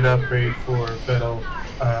very good upgrade for Feto.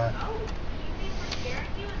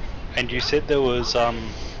 And you said there was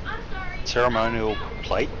ceremonial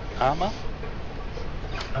plate armor?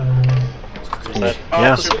 Was that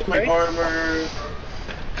Yeah. My armor.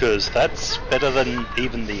 Because that's better than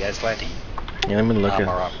even the Aslanti Yeah, let me look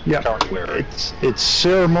armor at. I'm Yeah, currently wearing. it's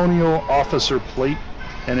ceremonial officer plate,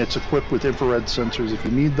 and it's equipped with infrared sensors if you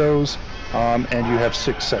need those, and you have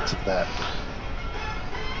 6 sets of that.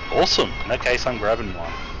 Awesome. In that case, I'm grabbing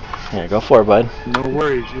one. Yeah, go for it, bud. No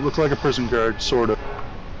worries, you look like a prison guard, sort of.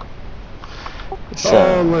 It's,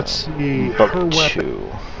 Let's see, book her weapon.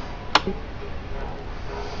 2.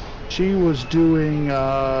 She was doing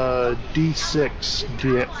D6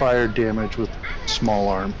 fire damage with small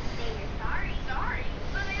arm,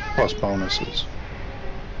 plus bonuses.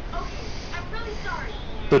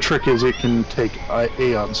 The trick is it can take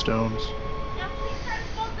Aeon stones.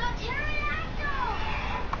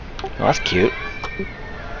 Oh, that's cute.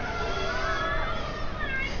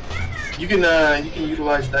 You can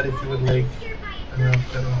utilize that if you would like.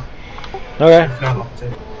 Okay. If not, I'll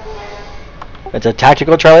take it. It's a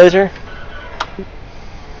tactical tri-laser?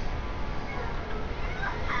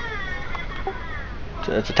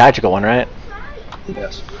 It's a tactical one, right?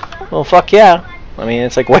 Yes. Well, fuck yeah. I mean,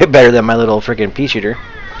 it's like way better than my little freaking pea shooter.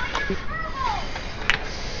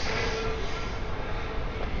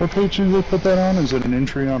 What page did they put that on? Is it an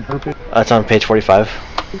entry on her page? It's on page 45.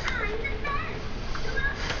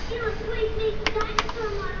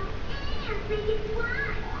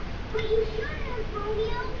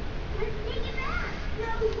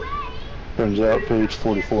 Turns out page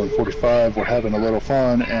 44 and 45 were having a little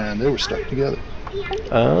fun, and they were stuck together.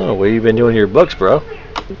 Oh, what have you been doing to your books, bro?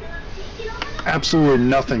 Absolutely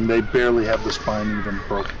nothing. They barely have the spine even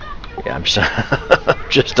broken. Yeah, I'm just,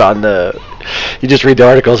 just on the... You just read the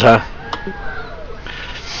articles, huh?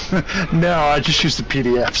 No, I just use the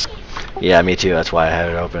PDFs. Yeah, me too. That's why I had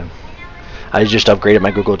it open. I just upgraded my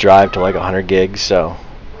Google Drive to like 100 gigs, so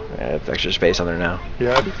I have extra space on there now.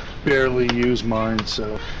 Yeah, I barely use mine,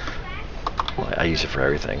 so... Well, I use it for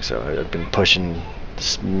everything, so I've been pushing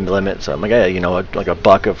this limit. So I'm like, hey, you know, like $1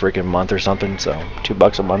 a freaking month or something. So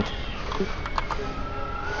 $2 a month.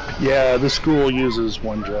 Yeah, the school uses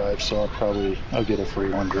OneDrive, so I'll get a free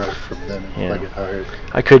OneDrive from them if I get hired.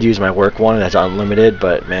 I could use my work one that's unlimited,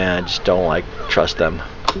 but man, I just don't trust them.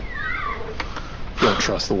 You don't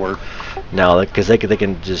trust the work? No, because they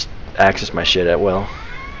can just access my shit at will.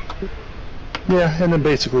 Yeah, and then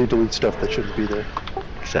basically delete stuff that shouldn't be there.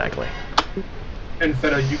 Exactly. And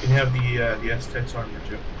Feta, you can have the S-Tex armor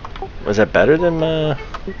too. Was that better than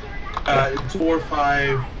It's 4,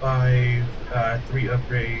 5, 5, 3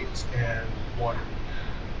 upgrades, and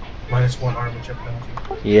 -1 armor check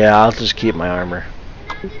penalty. Yeah, I'll just keep my armor.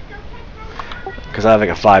 Because I have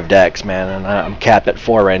like a 5 dex, man, and I'm capped at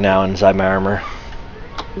 4 right now inside my armor.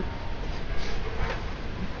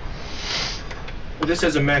 But this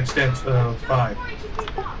has a max dex of 5.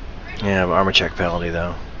 Yeah, armor check penalty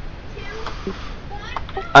though.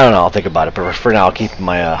 I don't know, I'll think about it, but for now I'll keep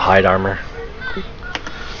my hide armor.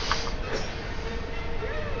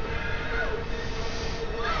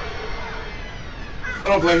 I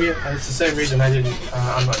don't blame you. It's the same reason I'm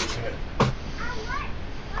not using it.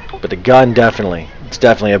 But the gun, definitely. It's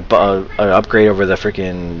definitely an upgrade over the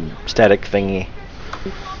freaking static thingy.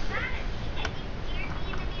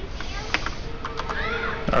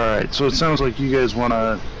 Alright, so it sounds like you guys want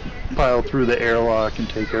to pile through the airlock and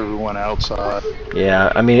take everyone outside. Yeah,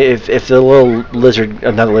 I mean, if the little lizard,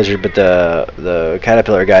 not the lizard, but the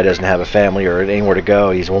caterpillar guy doesn't have a family or anywhere to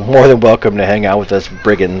go, he's more than welcome to hang out with us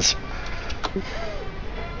brigands.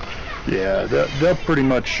 Yeah, they'll pretty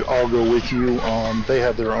much all go with you. They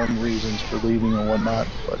have their own reasons for leaving and whatnot,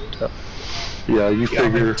 but yeah, you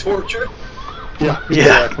figure... torture? Yeah,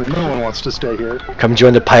 exactly. No one wants to stay here. Come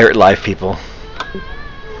join the pirate life, people.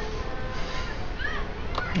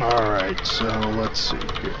 Alright, so let's see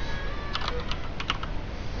here.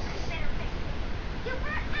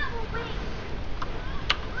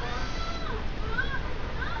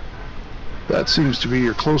 That seems to be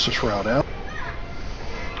your closest route out.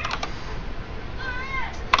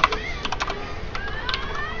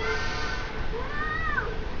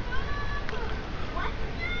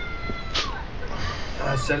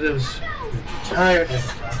 I said it was tired.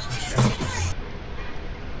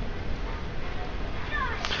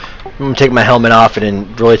 I'm gonna take my helmet off and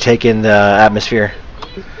then really take in the atmosphere.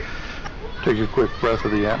 Take a quick breath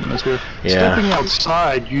of the atmosphere. Yeah. Stepping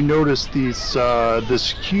outside, you notice these this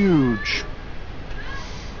huge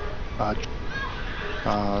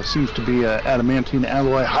seems to be an adamantine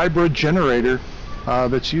alloy hybrid generator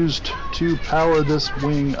that's used to power this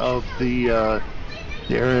wing of the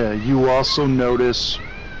area. You also notice,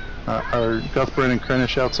 are Guthbrand and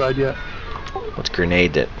Krennish outside yet? Let's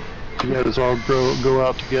grenade it. You guys all go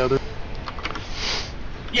out together?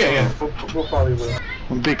 Yeah, we'll probably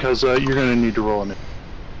will. Because you're going to need to roll in it.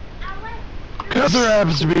 Because there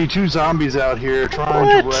happens to be 2 zombies out here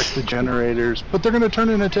trying to wreck the generators, but they're going to turn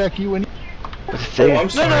and attack you and... Oh, I'm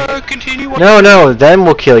sorry. No, continue. No, then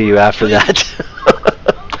we'll kill you after that.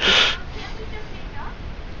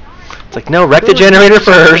 It's like, no, wreck the generator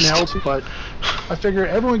first. Else, but I figure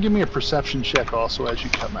everyone give me a perception check also as you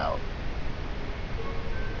come out.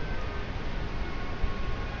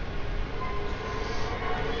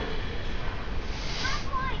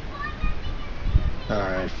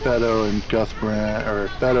 Alright, Fedo and Guthbrand, or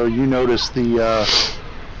Fedo, you notice the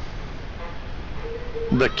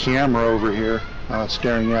camera over here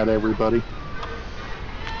staring at everybody.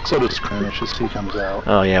 So does Krennish as he comes out.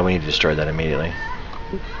 Oh yeah, we need to destroy that immediately.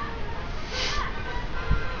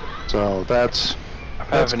 So that's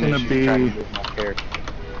gonna be...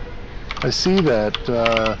 I see that.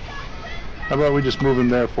 How about we just move him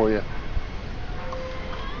there for you?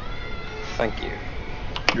 Thank you.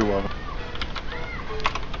 You're welcome.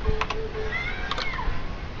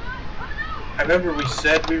 I remember we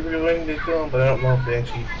said we were going to kill him, but I don't know if they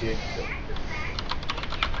actually did kill him.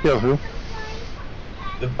 Yeah, who?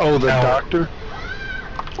 The doctor?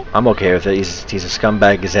 I'm okay with it. He's a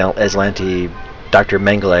scumbag Aslanti, Dr.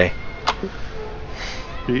 Mengele.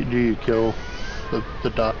 Do you kill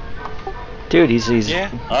the doc? Dude, he's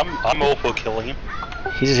Yeah, I'm all for killing him.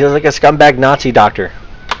 he's like a scumbag Nazi doctor.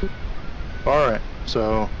 Alright,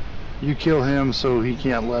 so you kill him so he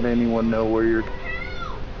can't let anyone know where you're...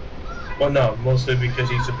 Well, no, mostly because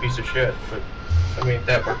he's a piece of shit. But I mean,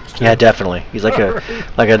 that works too. Yeah, definitely. He's like a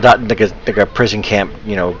like a prison camp,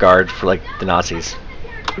 you know, guard for like the Nazis.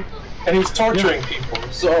 And he's torturing people.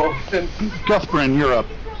 So then, Guthbrand, you're up.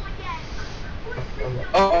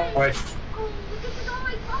 oh, right.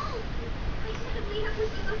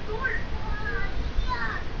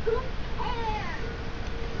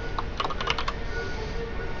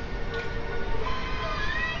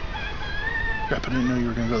 Crap, I didn't know you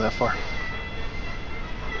were going to go that far.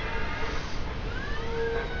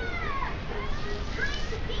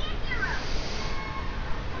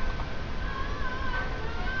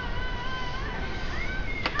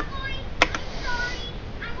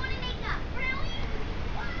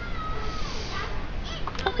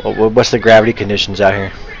 Well, what's the gravity conditions out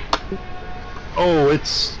here? Oh,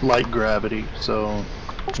 it's light gravity, so...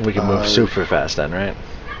 We can move super fast then, right?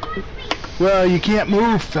 Well, you can't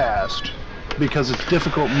move fast because it's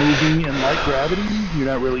difficult moving in light gravity. You're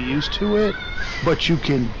not really used to it, but you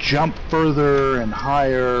can jump further and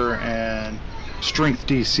higher, and strength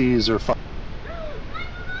DCs are fine.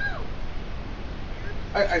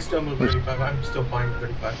 I still move 35. I'm still fine with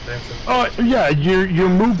 35. That's it. Oh yeah, your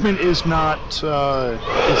movement is not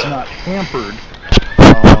hampered,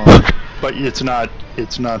 but it's not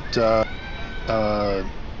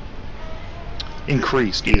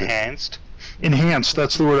increased either. Enhanced. Enhanced,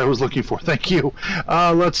 that's the word I was looking for. Thank you.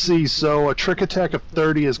 Let's see. So a trick attack of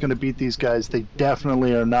 30 is going to beat these guys. They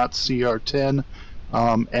definitely are not CR10.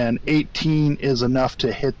 And 18 is enough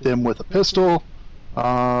to hit them with a pistol.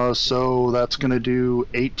 So that's going to do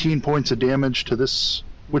 18 points of damage to this,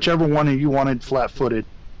 whichever one of you wanted flat-footed.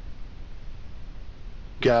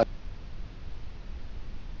 Got.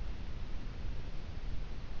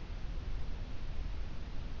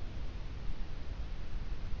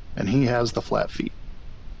 And he has the flat feet.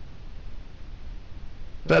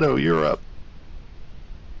 Beto, you're up.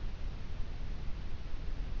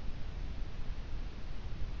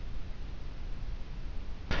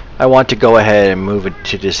 I want to go ahead and move it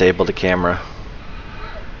to disable the camera.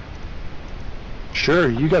 Sure,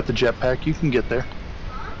 you got the jetpack. You can get there.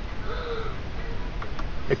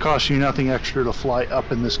 It costs you nothing extra to fly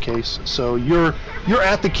up in this case. So you're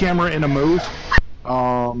at the camera in a move.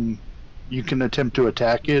 You can attempt to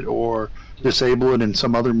attack it or disable it in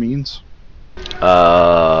some other means.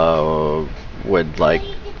 Would like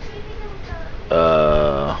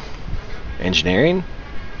engineering?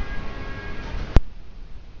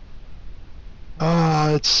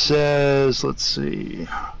 It says, let's see.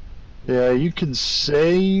 Yeah, you could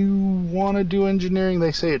say you want to do engineering.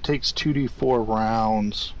 They say it takes 2d4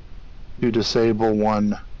 rounds to disable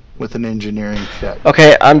one with an engineering check.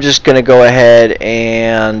 Okay, I'm just gonna go ahead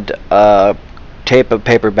and tape a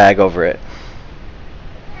paper bag over it.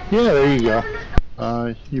 Yeah, there you go.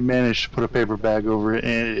 You managed to put a paper bag over it,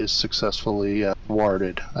 and it is successfully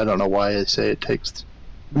warded. I don't know why they say it takes...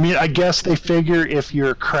 I mean, I guess they figure if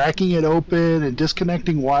you're cracking it open and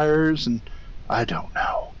disconnecting wires, and I don't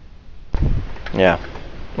know. Yeah.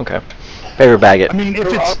 Okay. Paper bag it. I mean, if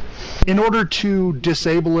it's in order to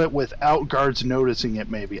disable it without guards noticing it,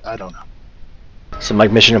 maybe. I don't know. Some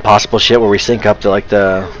like Mission Impossible shit where we sync up to like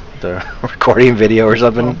the recording video or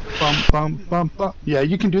something. Yeah,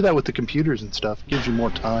 you can do that with the computers and stuff. It gives you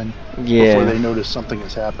more time Yeah. before they notice something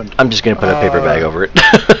has happened. I'm just gonna put a paper bag over it.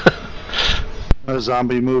 A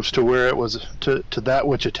zombie moves to where it was to that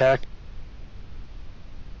which attacked.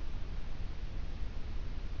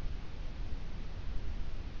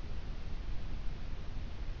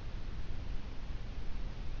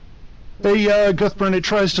 Hey, Guthbrand, it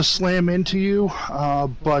tries to slam into you,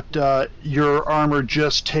 but your armor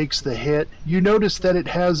just takes the hit. You notice that it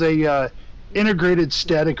has a integrated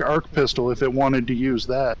static arc pistol if it wanted to use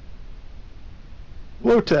that.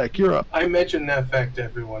 Low-Tech, you're up. I mentioned that fact to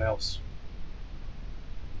everyone else.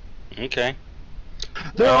 Okay.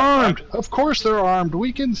 They're armed! Of course they're armed!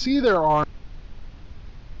 We can see they're armed!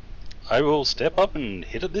 I will step up and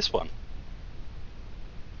hit at this one.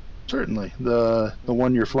 Certainly. The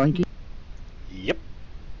one you're flanking? Yep.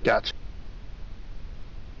 Gotcha.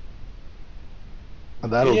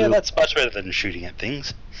 That'll Yeah, do. that's much better than shooting at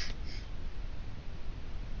things.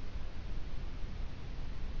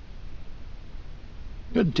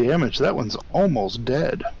 Good damage. That one's almost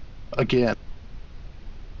dead. Again.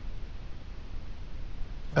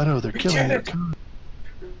 Oh, they're killing their con.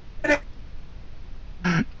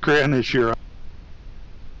 Granish, you're up.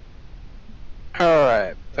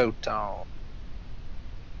 Alright, Photon.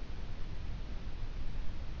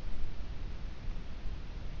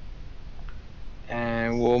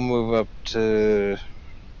 And we'll move up to...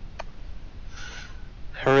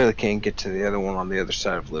 I really can't get to the other one on the other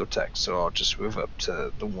side of low tech, so I'll just move up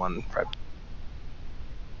to the one right.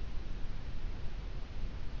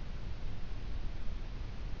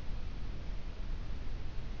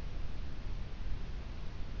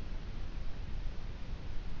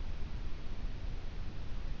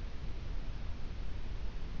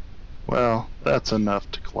 Well, that's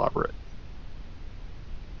enough to collaborate.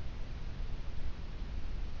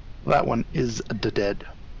 That one is dead.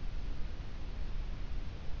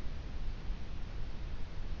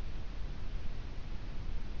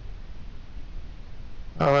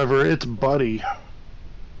 However, its buddy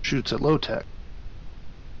shoots at low tech.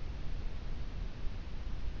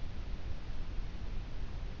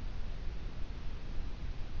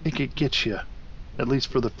 I think it gets you, at least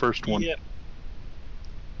for the first one. Yep.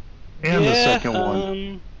 And the second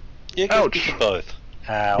one. Yeah, Ouch. both.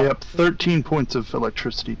 Ow. Yep, 13 points of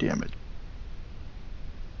electricity damage.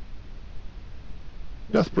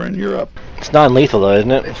 Guthbrand, you're up. It's non-lethal though,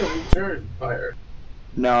 isn't it? It's a return fire.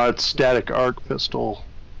 No, it's static arc pistol.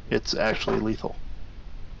 It's actually lethal.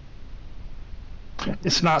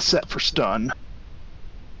 It's not set for stun.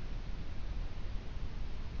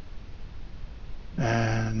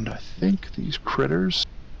 And I think these critters...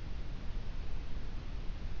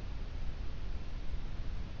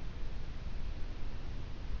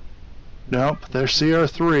 Nope, they're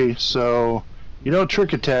CR3, so you don't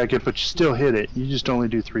trick attack it, but you still hit it. You just only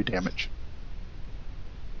do 3 damage.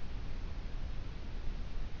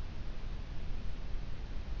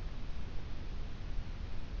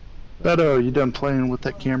 Beto, you done playing with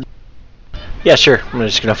that camera? Yeah, sure. I'm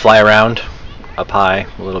just gonna fly around up high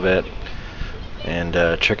a little bit and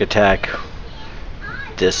trick attack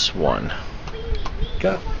this one.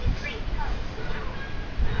 Go.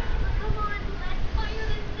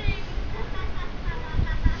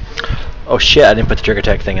 Oh shit, I didn't put the trick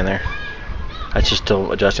attack thing in there. I was just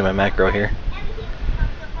still adjusting my macro here.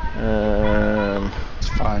 It's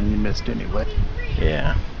fine, you missed anyway.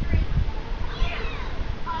 Yeah.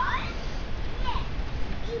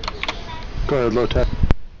 Go ahead, low tech.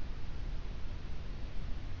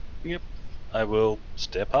 Yep. I will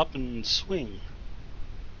step up and swing.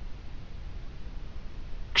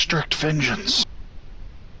 Extract vengeance.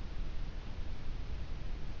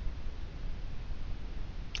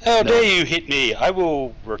 How dare you hit me! I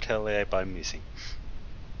will retaliate by missing.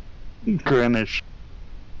 Greenwich.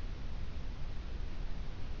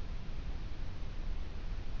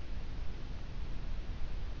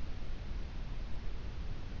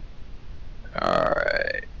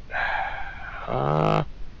 Alright.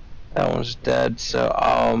 That one's dead, so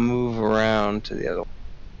I'll move around to the other one.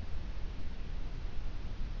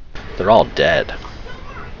 They're all dead.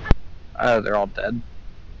 Oh, they're all dead.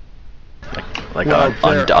 Like Well,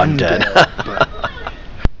 they're undead. undead,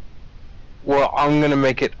 Well, I'm gonna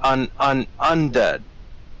make it undead.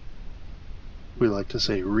 We like to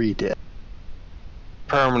say re-dead.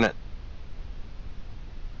 Permanent.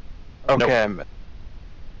 Okay,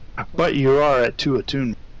 But you are at 2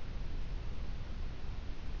 attunement.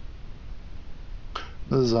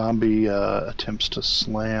 The zombie attempts to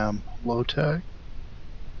slam low tech.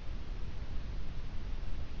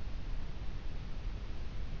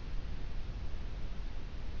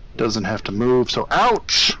 Doesn't have to move, so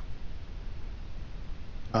ouch!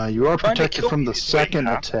 You are Trying to protected kill from me the this second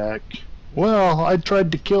week, huh? attack. Well, I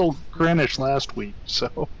tried to kill Granish last week,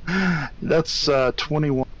 so that's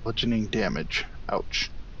 21 bludgeoning damage.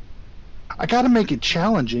 Ouch. I gotta make it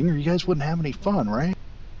challenging, or you guys wouldn't have any fun, right?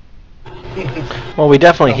 Well, we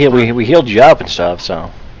definitely healed. We healed you up and stuff.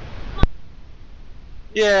 So.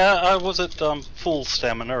 Yeah, I was at full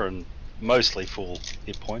stamina and mostly full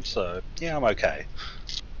hit points, so yeah, I'm okay.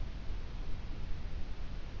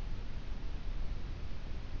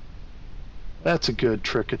 That's a good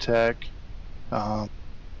trick attack. Not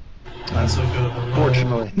so good of a roll.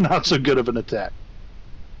 Fortunately, not so good of an attack.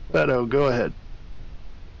 Beto, go ahead.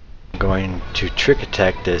 I'm going to trick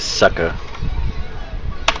attack this sucker.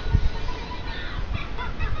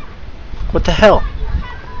 What the hell?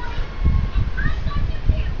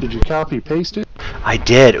 Did you copy paste it? I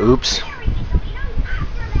did. Oops.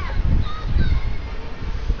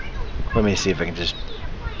 Let me see if I can just.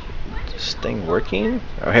 Is this thing working?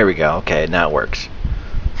 Oh, here we go. Okay, now it works.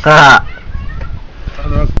 Haha.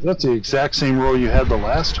 That's the exact same roll you had the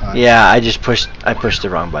last time. Yeah, I pushed the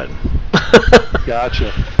wrong button.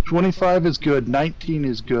 Gotcha. 25 is good, 19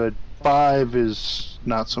 is good, 5 is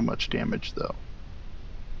not so much damage though.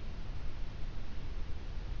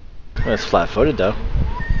 Well, it's flat-footed though.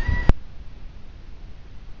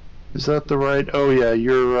 Is that the right? Oh yeah,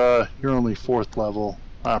 you're only 4th level.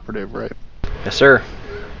 operative, right? Yes, sir.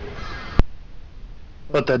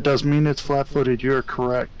 But that does mean it's flat-footed. You're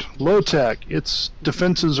correct. Low tech. Its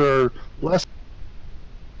defenses are less.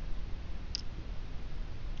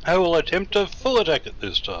 I will attempt a full attack at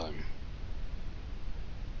this time.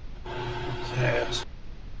 Yes.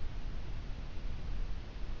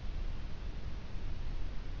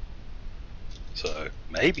 So,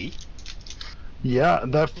 maybe. Yeah,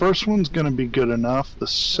 that first one's going to be good enough. The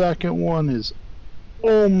second one is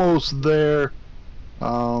almost there,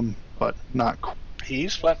 but not quite.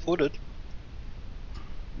 He's flat-footed.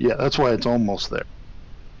 Yeah, that's why it's almost there.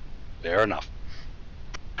 Fair enough.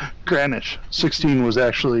 Granish, 16 was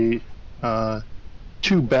actually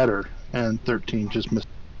 2 better, and 13 just missed.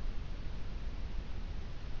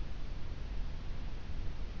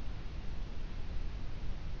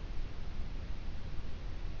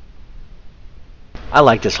 I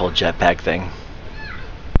like this whole jetpack thing.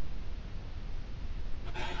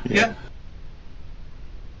 Yeah.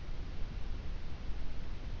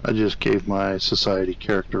 I just gave my society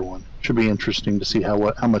character one. Should be interesting to see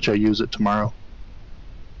how much I use it tomorrow.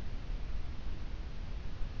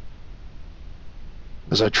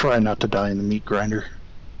 As I try not to die in the meat grinder.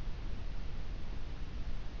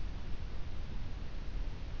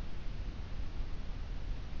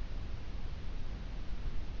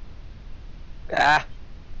 Ah,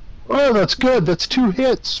 Oh, that's good. That's 2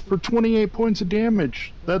 hits for 28 points of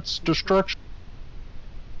damage. That's destruction.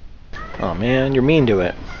 Oh man, you're mean to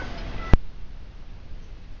it.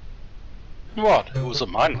 What? It was a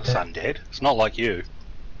mindless undead. It's not like you.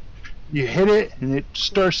 You hit it, and it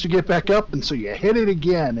starts to get back up, and so you hit it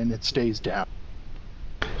again, and it stays down.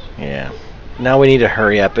 Yeah. Now we need to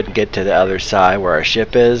hurry up and get to the other side where our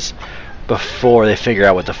ship is before they figure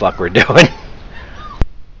out what the fuck we're doing.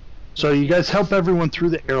 So you guys help everyone through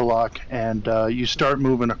the airlock, and you start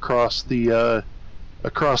moving across the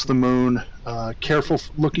moon. Careful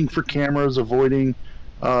looking for cameras, avoiding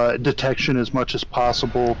detection as much as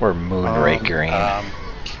possible. We're moonrakering.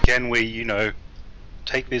 Can we,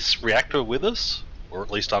 take this reactor with us? Or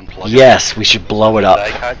at least unplug it? Yes, we should blow it They up.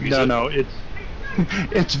 can't use No, it?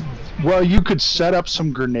 it's well, you could set up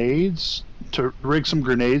some grenades to rig some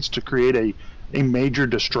grenades to create a major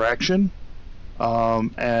distraction,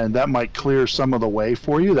 and that might clear some of the way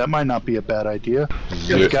for you. That might not be a bad idea.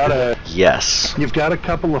 You've got a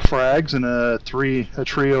couple of frags and a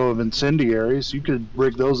trio of incendiaries. You could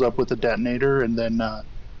rig those up with a detonator and then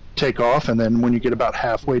take off. And then when you get about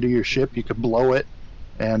halfway to your ship, you could blow it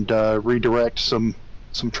and redirect some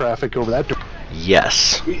traffic over that.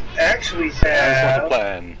 Yes. We actually Sounds like a have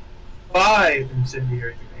plan. 5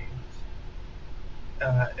 incendiary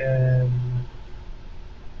grenades. And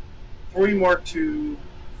 3 Mark II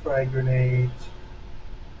frag grenades.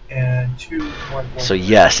 And 2 Mark I. So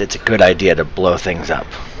yes, it's a good idea to blow things up.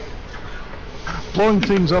 Blowing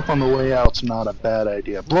things up on the way out's not a bad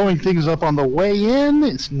idea. Blowing things up on the way in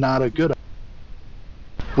is not a good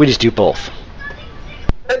idea. We just do both.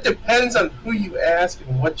 That depends on who you ask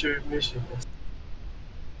and what your mission is.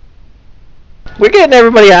 We're getting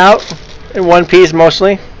everybody out in one piece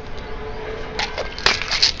mostly.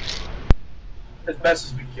 As best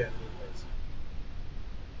as we can, anyways.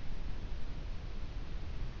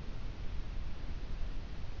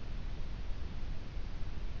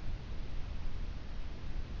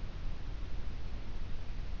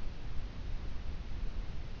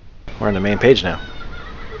 We're on the main page now.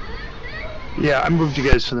 Yeah, I moved you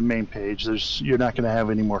guys to the main page. You're not going to have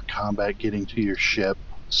any more combat getting to your ship,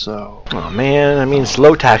 so... Oh man, that means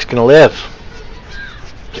Lotac's gonna live.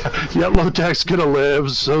 Yeah, Lotac's going to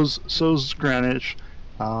live, so's Greenwich.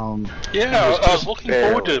 Yeah, I was looking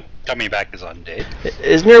forward to coming back as undead.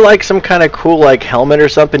 Isn't there like some kind of cool like helmet or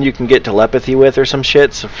something you can get telepathy with or some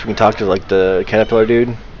shit? So if we can talk to like the caterpillar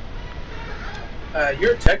dude.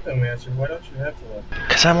 You're a technomancer. Why don't you have to look?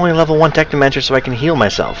 Cause I'm only level 1 technomancer, so I can heal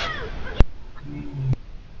myself.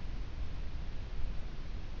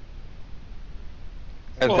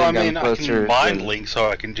 Well, I think mean, I'm I closer can mind than- link so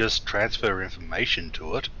I can just transfer information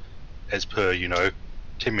to it, as per,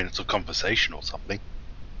 10 minutes of conversation or something.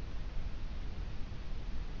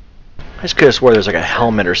 I just could have swore there's like a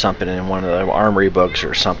helmet or something in one of the armory books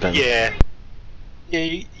or something. Yeah.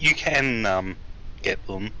 Yeah, you can get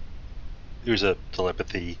them. There's a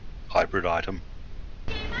telepathy hybrid item.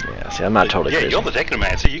 Yeah, see, I'm not totally Yeah, crazy. you're the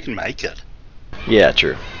technomancer, you can make it. Yeah,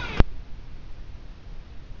 true.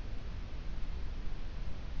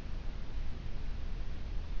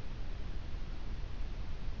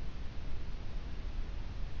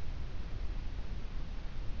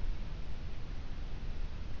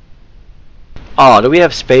 Oh, do we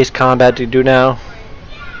have space combat to do now?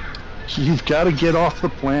 You've got to get off the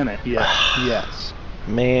planet. Yeah. Yes.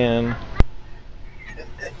 Man.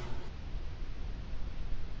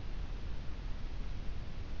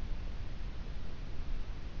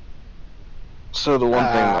 So the one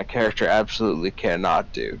thing my character absolutely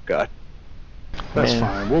cannot do. God. That's Man.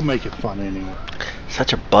 fine. We'll make it fun anyway.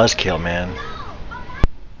 Such a buzzkill, man.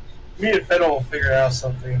 Me and Fennel will figure out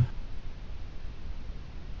something.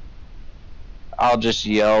 I'll just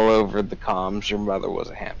yell over the comms, your mother was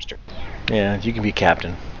a hamster. Yeah, you can be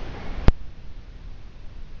captain.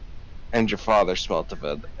 And your father smelt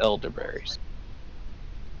of elderberries.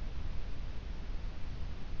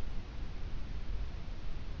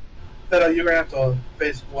 Fennel, you're going to have to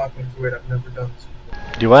basic walk me through it. I've never done this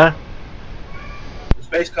before. Do I?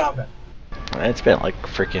 Space combat. It's been like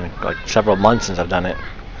freaking like several months since I've done it.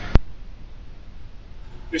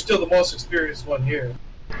 You're still the most experienced one here.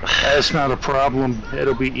 That's not a problem.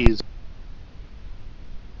 It'll be easy.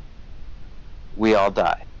 We all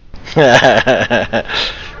die.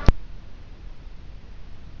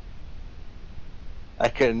 I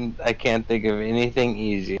can't think of anything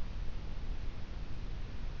easy.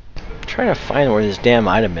 I'm trying to find where this damn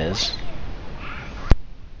item is.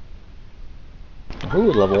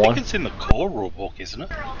 Ooh, level I think 1. it's in the core rulebook, isn't it?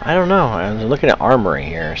 I don't know. I'm looking at armory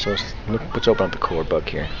here, so let's open up the core book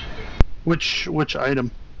here. Which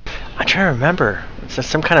item? I'm trying to remember. It's just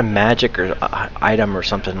some kind of magic or item or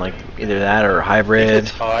something, like either that or hybrid.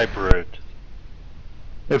 It's hybrid.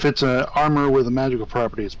 If it's an armor with a magical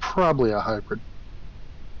property, it's probably a hybrid.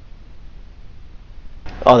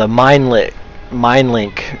 Oh, the Mind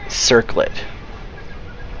Link circlet.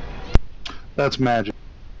 That's magic.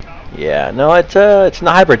 Yeah, no, it's in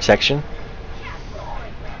the hybrid section.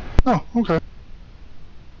 Oh, okay.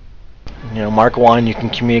 You know, Mark 1, you can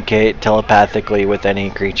communicate telepathically with any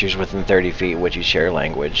creatures within 30 feet which you share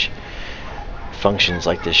language. Functions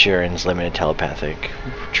like the Sharon's limited telepathic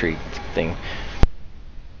retreat thing.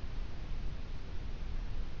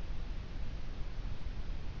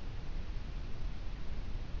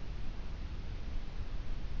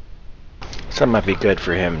 So that might be good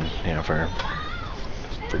for him, you know, for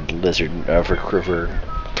lizard, for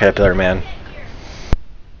caterpillar man.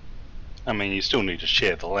 I mean, you still need to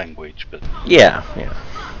share the language, but... Yeah.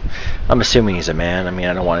 I'm assuming he's a man. I mean,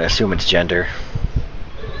 I don't want to assume it's gender.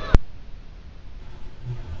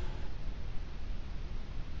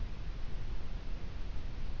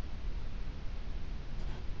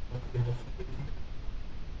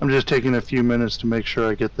 I'm just taking a few minutes to make sure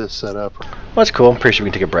I get this set up. Well, that's cool. I'm pretty sure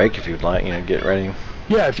we can take a break if you'd like, you know, get ready.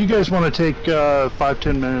 Yeah, if you guys want to take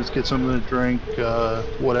 5-10 minutes, get something to drink,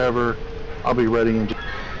 whatever, I'll be ready in just...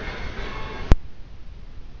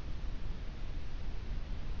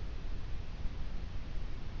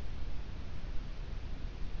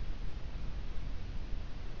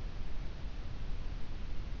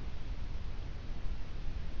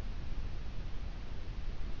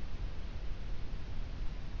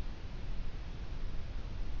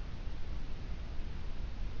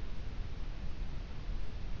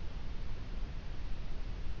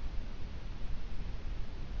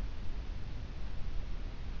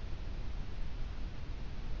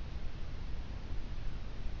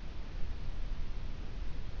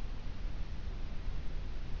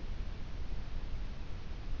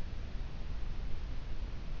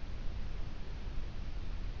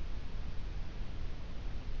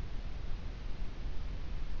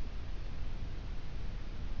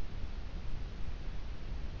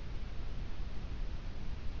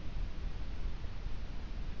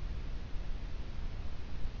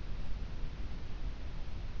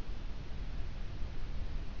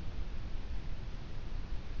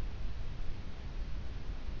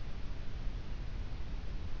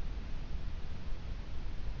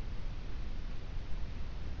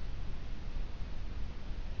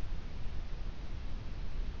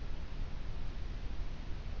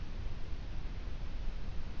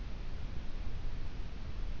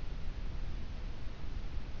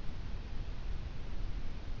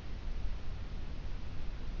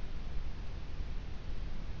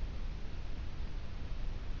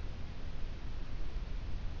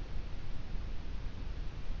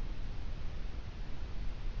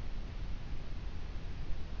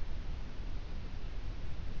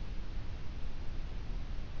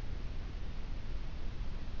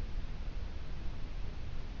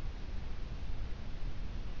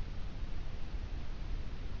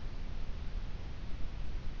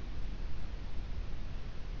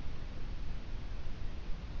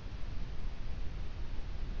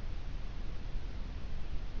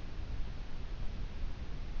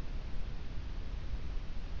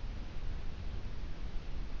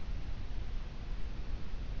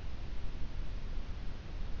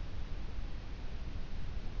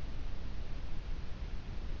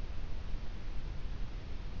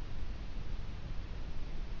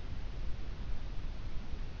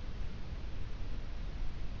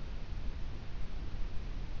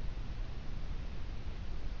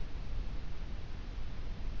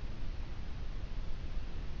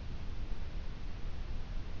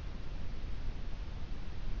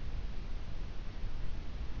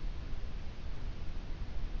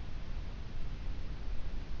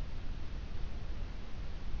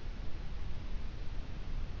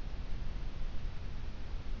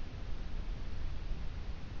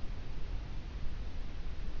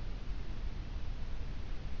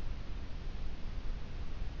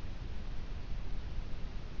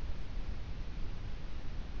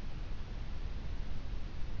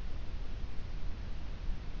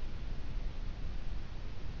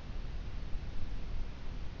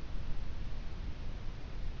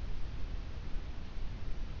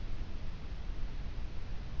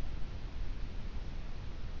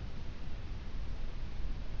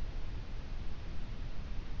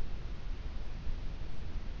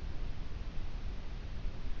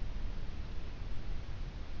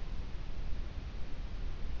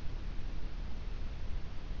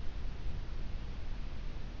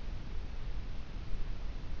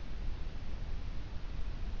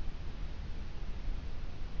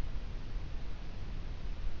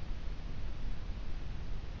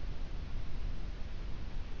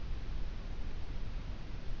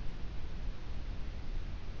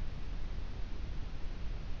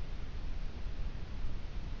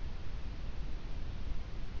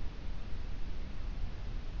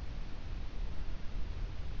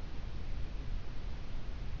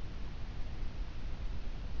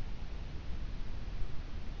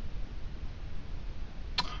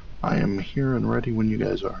 I am here and ready when you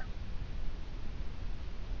guys are.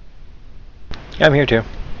 Yeah, I'm here too.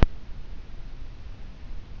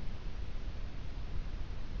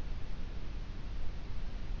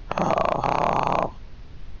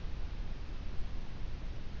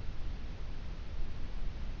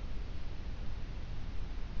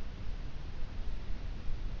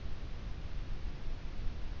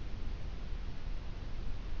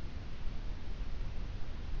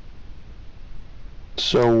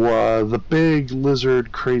 So the big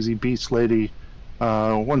lizard crazy beast lady,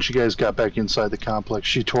 once you guys got back inside the complex,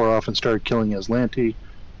 she tore off and started killing Aslanti.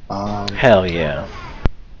 Hell yeah.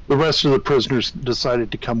 The rest of the prisoners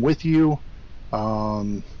decided to come with you.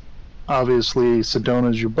 Obviously,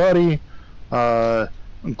 Sedona's your buddy.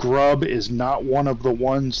 Grub is not one of the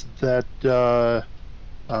ones that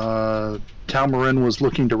Talmarin was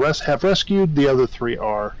looking to have rescued. The other 3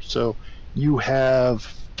 are. So you have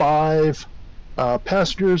 5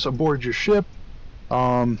 passengers aboard your ship.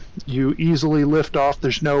 You easily lift off.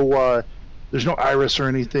 There's no iris or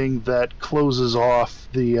anything that closes off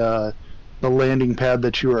the landing pad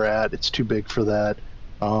that you are at. It's too big for that.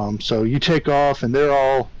 So you take off, and they're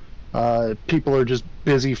all people are just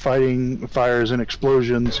busy fighting fires and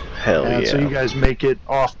explosions. Hell yeah. So you guys make it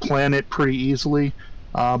off planet pretty easily.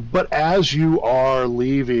 But as you are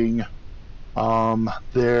leaving,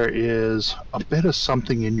 there is a bit of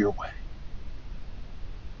something in your way.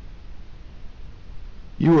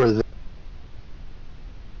 You are there,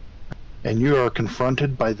 and you are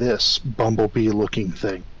confronted by this bumblebee-looking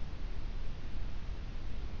thing.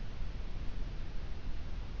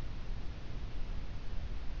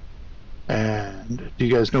 And do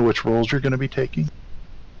you guys know which roles you're going to be taking?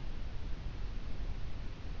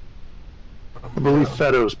 I believe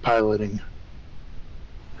Fedo's piloting.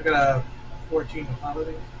 I got a 14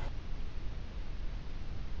 piloting,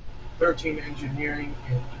 13 engineering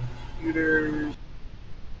and computers.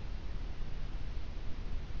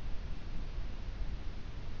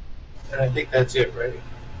 And I think that's it, right?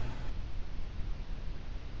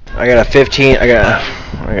 I got a 15. I got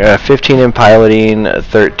a 15 in piloting, a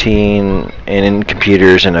 13 in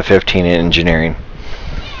computers, and a 15 in engineering.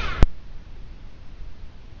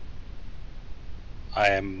 I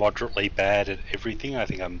am moderately bad at everything. I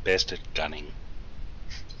think I'm best at gunning.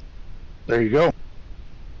 There you go.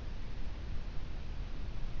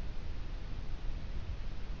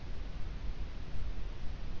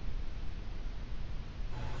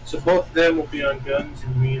 So both of them will be on guns,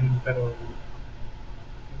 and me and Federal will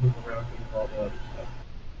move around and do all the other stuff.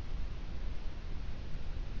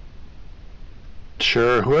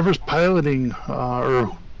 Sure. Whoever's piloting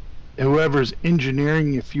or whoever's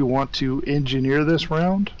engineering, if you want to engineer this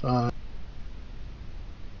round.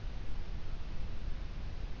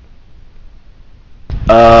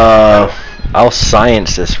 I'll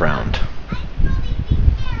science this round.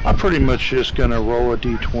 I'm pretty much just going to roll a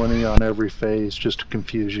d20 on every phase just to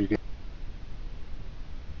confuse you guys.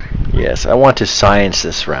 Yes, I want to science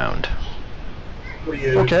this round. What do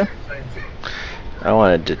you Okay. I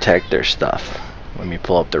want to detect their stuff. Let me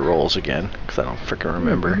pull up the rolls again, because I don't freaking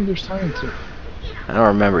remember. Maybe there's science here. I don't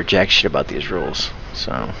remember jack shit about these rules,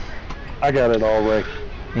 so... I got it all right.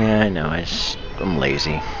 Yeah, I know, I'm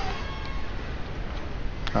lazy.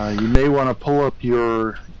 You may want to pull up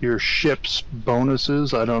your ship's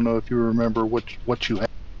bonuses. I don't know if you remember what you have.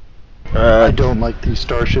 I don't like these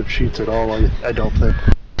starship sheets at all, I don't think.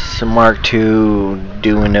 It's a Mark II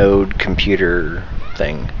Duonode computer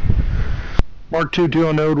thing. Mark II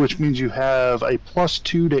Duonode, which means you have a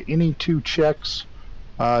 +2 to any 2 checks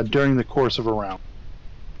during the course of a round.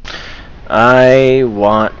 I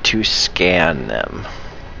want to scan them.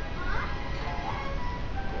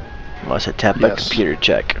 Must have tapped a Yes. computer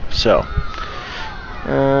check. So,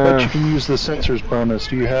 But you can use the sensors bonus.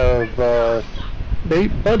 Do you have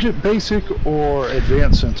budget, basic, or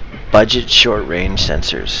advanced sensor? budget short range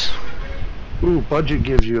sensors. Ooh, budget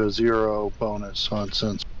gives you a 0 bonus on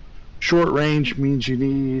sensor. Short range means you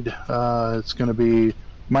need, it's going to be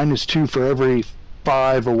 -2 for every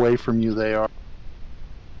 5 away from you they are.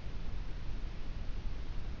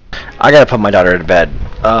 I gotta put my daughter to bed.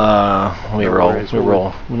 We No roll. worries, We we'll-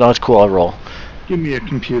 roll. No, it's cool. I'll roll. Give me a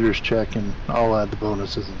computers check and I'll add the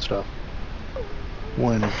bonuses and stuff.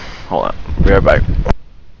 When Hold on. Be right back.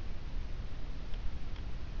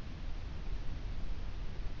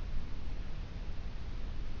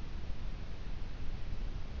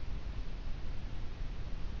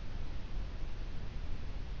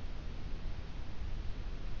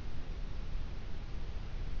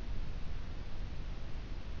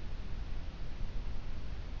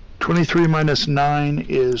 -23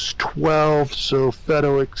 is 12, so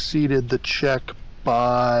Fedo exceeded the check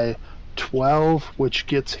by 12, which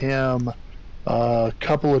gets him a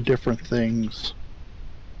couple of different things.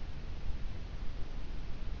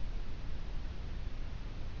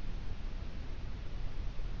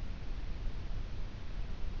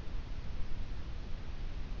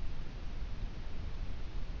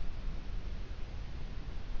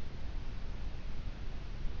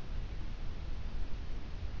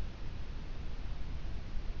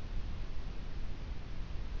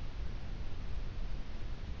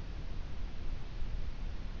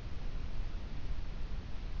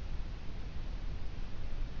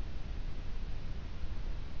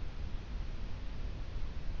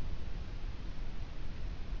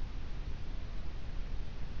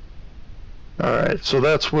 Alright, so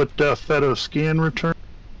that's what Fedo Scan returned.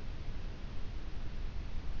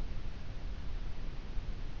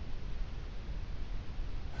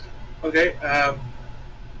 Okay, I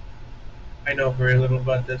know very little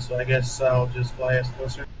about this, so I guess I'll just fly us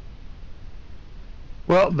closer.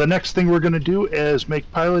 Well, the next thing we're going to do is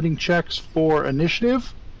make piloting checks for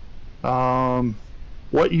initiative.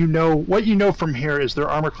 What you know from here is their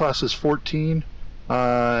armor class is 14,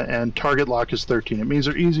 and target lock is 13. It means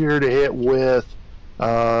they're easier to hit with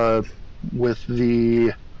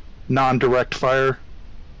the non-direct fire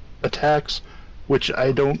attacks, which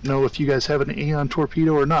I don't know if you guys have an Aeon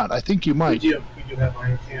torpedo or not. I think you might. We do have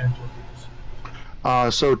Aeon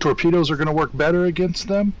torpedoes. So torpedoes are going to work better against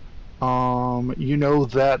them. You know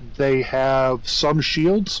that they have some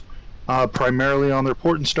shields, primarily on their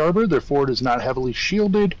port and starboard. Their forward is not heavily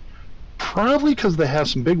shielded, probably because they have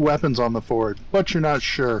some big weapons on the forward, but you're not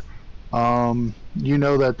sure. You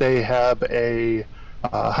know that they have a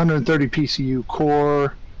 130 PCU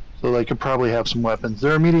core, so they could probably have some weapons.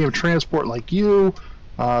 They're a medium transport like you.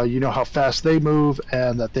 You know how fast they move,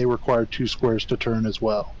 and that they require 2 squares to turn as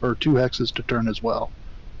well, or 2 hexes to turn as well.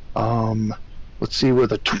 Let's see,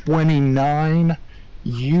 with a 29,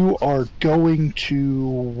 you are going to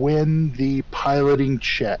win the piloting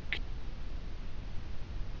check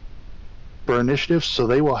for initiative, so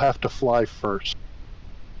they will have to fly first.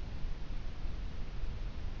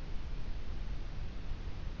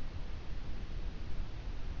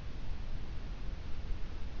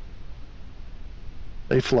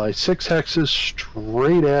 They fly 6 hexes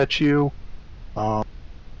straight at you.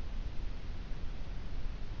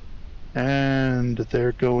 And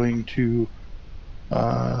they're going to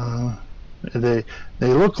they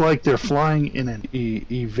look like they're flying in an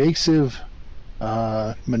evasive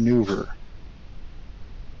maneuver.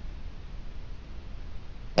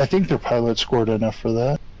 I think their pilot scored enough for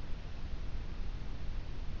that.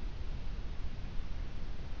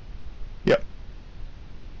 Yep.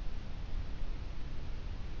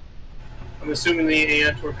 I'm assuming the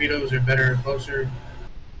Aeon torpedoes are better closer,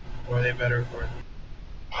 or are they better for it?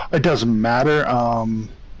 It doesn't matter.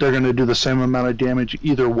 They're going to do the same amount of damage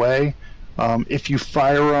either way. If you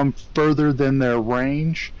fire them further than their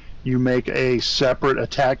range, you make a separate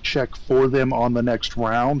attack check for them on the next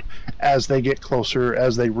round as they get closer,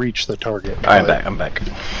 as they reach the target. Alright, I'm back.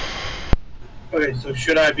 Okay, so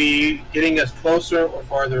should I be getting us closer or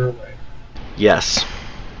farther away? Yes.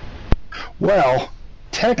 Well,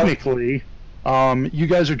 technically, you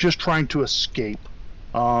guys are just trying to escape.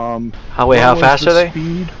 How fast are they?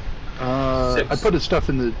 Speed? 6. I put his stuff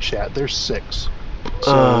in the chat. There's 6.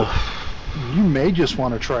 So you may just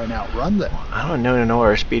want to try and outrun them. I don't know what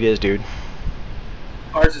our speed is, dude.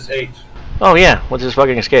 Ours is 8. Oh yeah, we'll just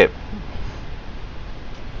fucking escape.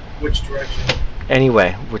 Which direction?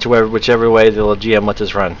 Anyway, whichever way the little GM lets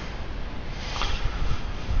us run.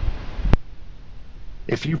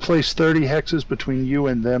 If you place 30 hexes between you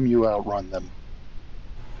and them, you outrun them.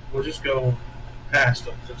 We'll just go past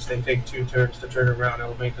them, since they take 2 turns to turn around.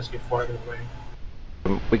 It'll make us get farther away.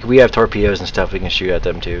 We have torpedoes and stuff we can shoot at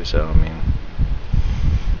them too, so I mean.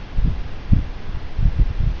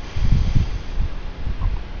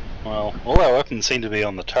 Well, all our weapons seem to be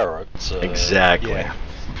on the turret, so... Exactly. Yeah.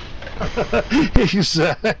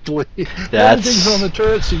 Exactly. That's... Everything's on the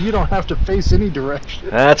turret, so you don't have to face any direction.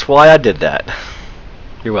 That's why I did that.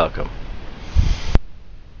 You're welcome.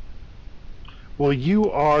 Well, you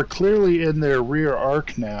are clearly in their rear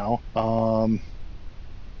arc now,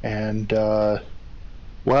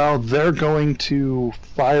 well, they're going to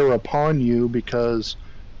fire upon you because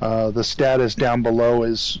the status down below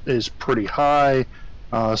is pretty high,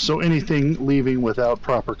 so anything leaving without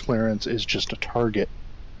proper clearance is just a target.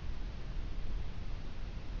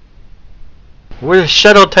 We're the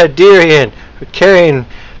shuttle Tiderian. We're carrying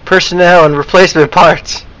personnel and replacement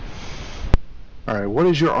parts. Alright, what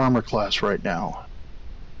is your armor class right now?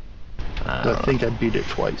 I think I beat it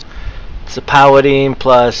twice. It's a paladin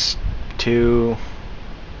plus 2.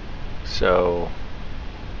 So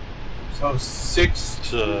So 6.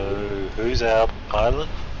 So, who's our pilot?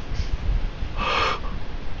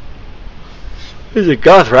 is it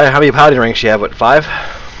Guth, right? How many piloting ranks do you have? What, 5?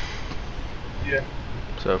 Yeah.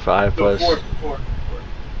 So 5 No, plus. 4. You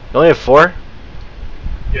only have 4?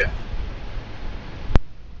 Yeah.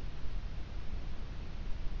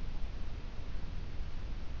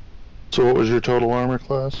 So what was your total armor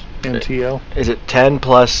class? NTL? Is it 10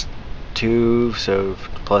 plus 2, so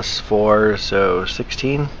plus 4, so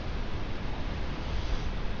 16?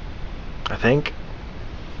 I think.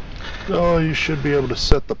 Oh, you should be able to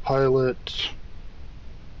set the pilot.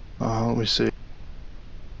 Let me see.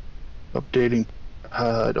 Updating.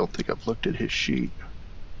 I don't think I've looked at his sheet.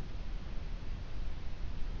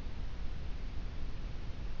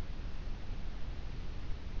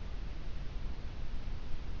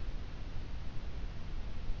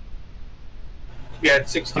 Yeah,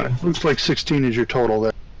 it's 16. Alright, looks like 16 is your total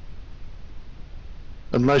there.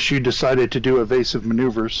 Unless you decided to do evasive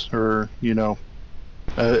maneuvers or, you know,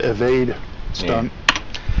 evade stunt.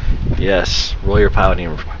 Yes. Roll your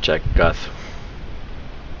piloting check, Guth.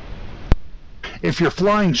 If you're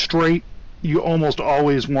flying straight, you almost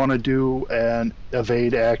always want to do an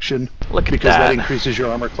evade action. Look at because that. that increases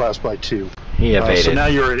your armor class by 2. He evaded. So now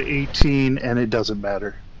you're at 18 and it doesn't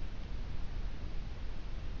matter.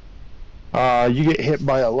 You get hit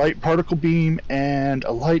by a light particle beam and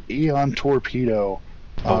a light Aeon torpedo.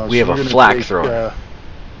 But we have you're a gonna flak take, thrower.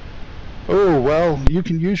 Oh, well, you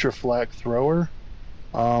can use your flak thrower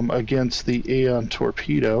against the Aeon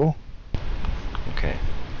torpedo. Okay.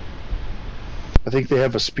 I think they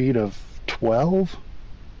have a speed of 12?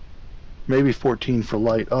 Maybe 14 for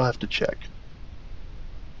light. I'll have to check.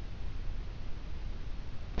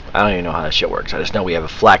 I don't even know how that shit works. I just know we have a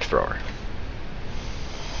flak thrower.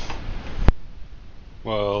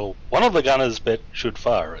 Well, one of the gunners bet should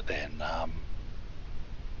fire it then.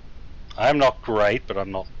 I'm not great, but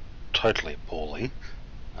I'm not totally appalling.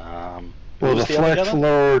 Who Well, was the other flak gunner?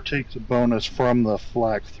 thrower takes a bonus from the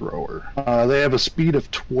flak thrower. They have a speed of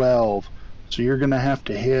 12, so you're going to have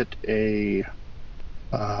to hit a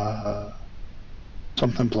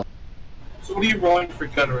something plus. So what are you rolling for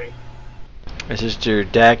gunnery? It's just your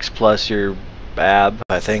dex plus your BAB,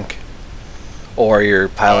 I think. Or your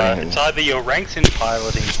piloting. It's either your ranks in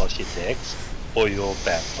piloting plus your dex, or your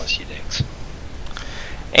BAT plus your dex.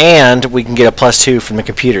 And we can get a +2 from the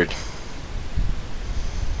computer.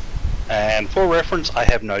 And for reference, I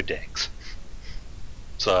have no dex,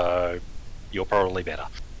 so you're probably better.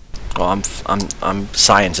 Well, I'm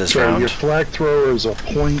science this So round. your flak thrower is a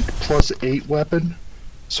point +8 weapon.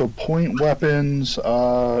 So point weapons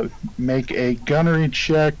make a gunnery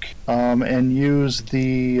check and use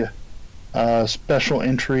the special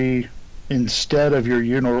entry instead of your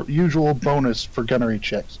usual bonus for gunnery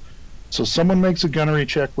checks. So someone makes a gunnery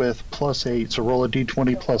check with +8, so roll a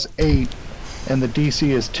d20 +8, and the DC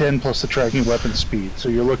is 10 plus the tracking weapon speed. So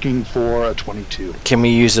you're looking for a 22. Can we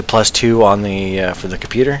use the +2 on the for the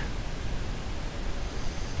computer?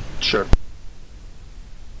 Sure.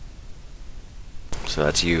 So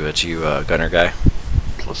that's you, gunner guy.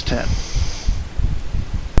 +10.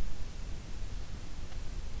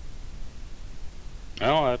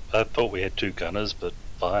 Oh, I thought we had 2 gunners, but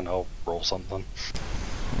fine, I'll roll something.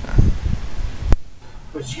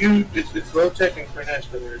 It's Low-Tech and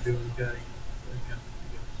Cornesh that are doing the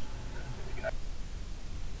guy.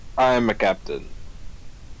 I'm a captain.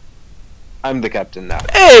 I'm the captain now.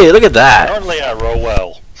 Hey, look at that! Apparently I roll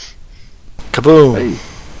well. Kaboom!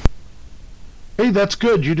 Hey, that's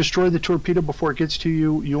good. You destroy the torpedo before it gets to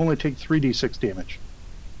you. You only take 3d6 damage.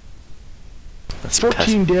 That's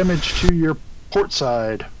 14 damage to your port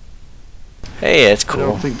side. Hey, it's I cool.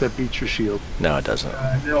 don't think that beats your shield. No, it doesn't.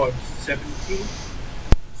 No, it's 17.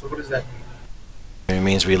 So what does that mean? It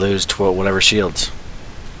means we lose whatever shields.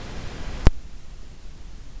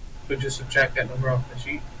 So just subtract that number off the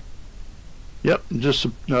sheet. Yep, just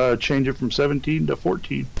change it from 17 to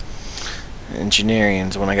 14.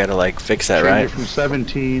 Engineering's when I gotta like fix that, Change right? it from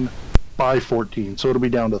 17 by 14, so it'll be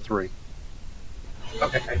down to 3.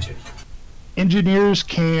 Okay, I changed. Engineers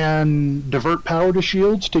can divert power to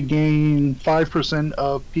shields to gain 5%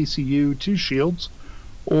 of PCU to shields,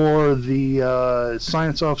 or the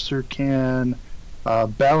science officer can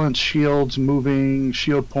balance shields, moving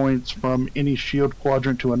shield points from any shield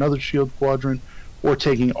quadrant to another shield quadrant, or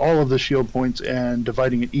taking all of the shield points and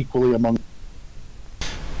dividing it equally among.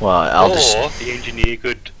 Well, I'll just. The engineer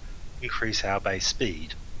could increase our base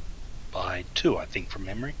speed by 2, I think, from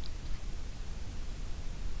memory.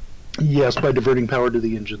 Yes, by diverting power to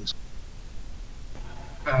the engines.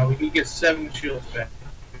 We can get 7 shields back.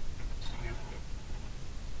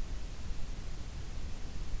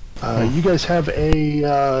 You guys have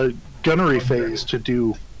a gunnery phase to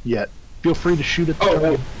do yet. Feel free to shoot at the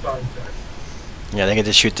target. Sorry. Yeah, they get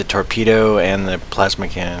to shoot the torpedo and the plasma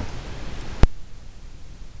cannon.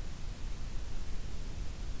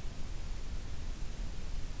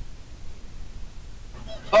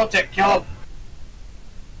 Oh, Tech, kill him.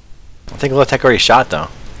 I think Lotech already shot though.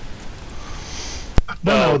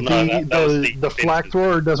 No, that was the flak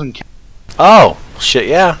thrower doesn't count. Oh, shit,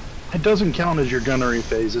 yeah. It doesn't count as your gunnery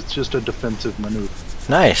phase. It's just a defensive maneuver.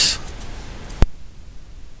 Nice.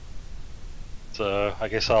 So I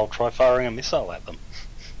guess I'll try firing a missile at them.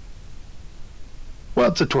 Well,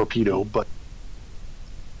 it's a torpedo, but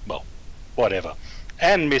Well, whatever.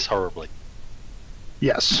 And miss horribly.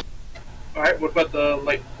 yes. Alright, what about the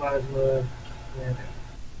light plasma? Yeah.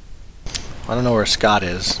 I don't know where Scott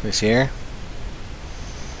is. He's here?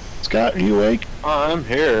 Scott, are you awake? I'm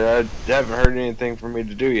here. I haven't heard anything for me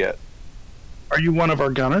to do yet. Are you one of our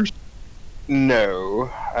gunners?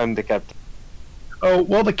 No, I'm the captain. Oh,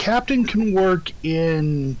 well, the captain can work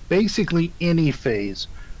in basically any phase.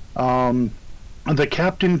 The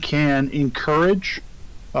captain can encourage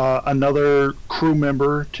another crew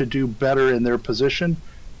member to do better in their position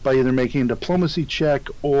by either making a diplomacy check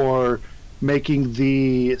or making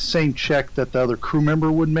the same check that the other crew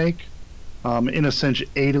member would make. In a sense,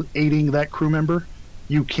 aiding that crew member.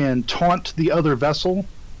 You can taunt the other vessel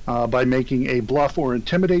by making a bluff or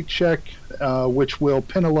intimidate check, which will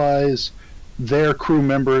penalize their crew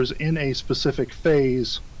members in a specific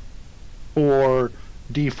phase for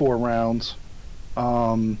D4 rounds.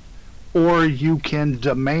 Or you can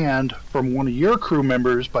demand from one of your crew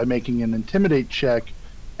members by making an intimidate check,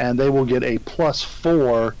 and they will get a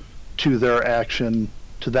 +4 to their action,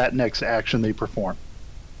 to that next action they perform.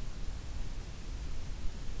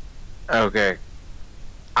 Okay.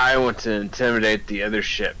 I want to intimidate the other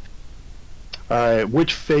ship. Alright,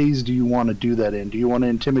 which phase do you want to do that in? Do you want to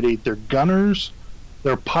intimidate their gunners,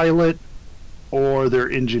 their pilot, or their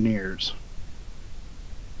engineers?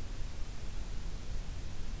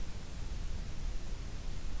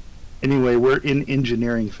 Anyway, we're in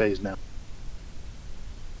engineering phase now.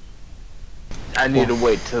 I need to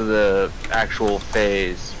wait till the actual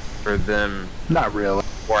phase for them. Not really.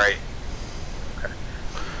 Right.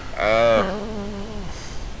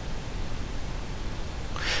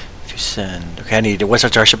 If you send... Okay, I need... What's our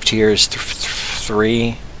starship tier is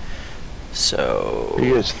 3. So... Are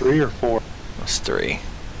you guys 3 or 4? That's 3.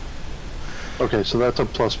 Okay, so that's a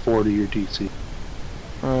 +4 to your DC.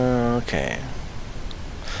 Okay.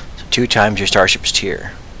 So 2 times your starship's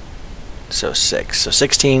tier. So 6. So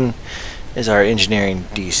 16 is our engineering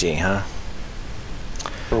DC, huh?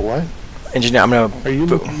 For what? Engineer, I'm gonna... Are you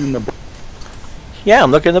looking in the book? Yeah,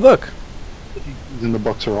 I'm looking in the book. Then the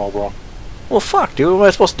books are all wrong. Well, fuck, dude. What am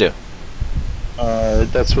I supposed to do?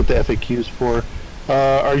 That's what the FAQ is for.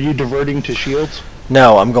 Are you diverting to shields?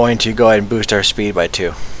 No, I'm going to go ahead and boost our speed by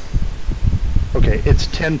 2. Okay, it's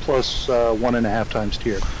 10 plus 1.5 times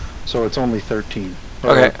tier, so it's only 13.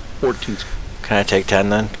 Or Okay. 14. Can I take 10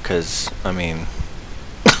 then? Because, I mean...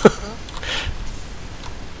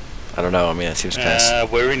 I don't know, I mean, it seems kind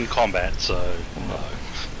of... We're in combat, so...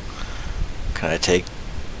 Can I take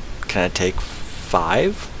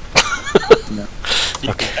 5? No.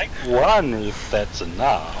 You can take 1 if that's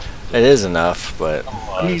enough. It is enough, but...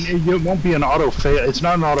 I mean, it won't be an auto fail. It's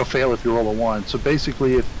not an auto fail if you roll a 1. So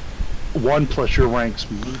basically, if 1 plus your ranks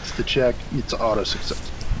meets the check, it's auto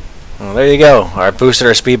success. Well, there you go. Alright, boosted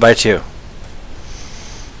our speed by 2.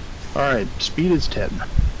 Alright, speed is 10.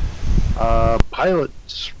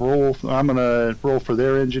 Pilots roll. I'm gonna roll for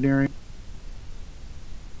their engineering.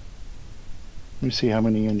 Let me see how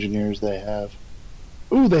many engineers they have.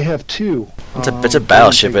 Ooh, they have 2. It's a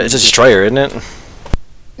battleship. It's a destroyer, isn't it?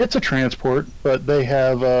 It's a transport, but they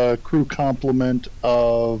have a crew complement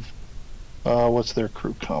of... what's their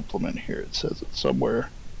crew complement here? It says it somewhere.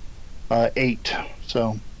 8.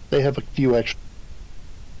 So they have a few extra.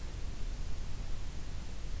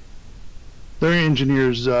 Their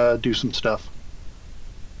engineers do some stuff.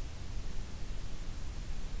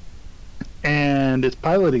 And it's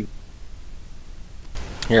piloting.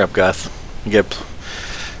 You're up, Guth. You get...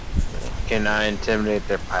 Can I intimidate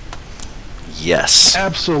their pilot? Yes.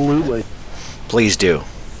 Absolutely. Please do.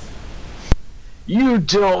 You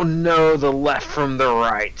don't know the left from the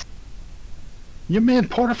right. You mean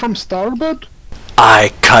Porter from starboard?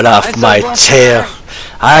 I cut off my tail.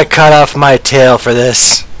 I cut off my tail for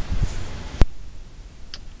this.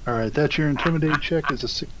 Alright, that's your intimidate check is a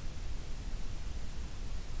 6.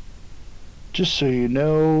 Just so you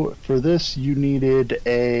know, for this you needed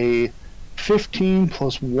a 15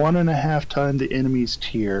 plus 1.5 times the enemy's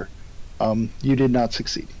tier. You did not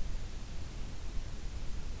succeed.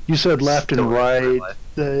 You said left and Still right.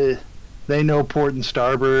 right. They know port and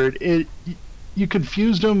starboard. You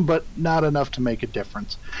confused them, but not enough to make a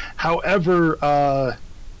difference. However,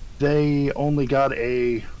 they only got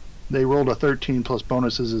they rolled a 13 plus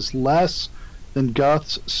bonuses is less than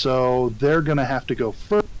Guth's, so they're gonna have to go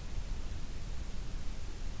first.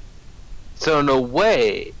 So in a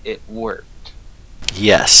way, it worked.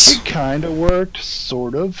 Yes. It kind of worked,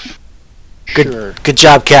 sort of. Good. Sure. Good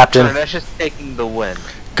job, So Captain. that's just taking the win.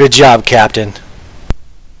 Good job, Captain.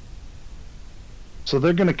 So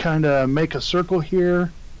they're gonna kind of make a circle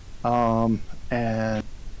here, and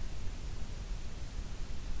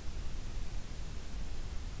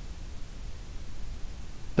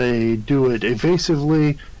they do it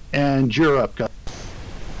evasively, and you're up, Guth.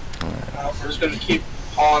 We're just going to keep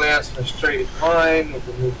hauling ass in a straight line.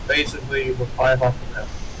 We'll move basically with 5 off the map.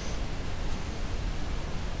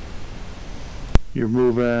 You're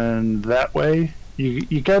moving that way.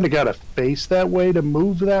 You kind of got to face that way to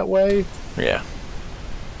move that way. Yeah.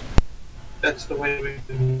 That's the way we've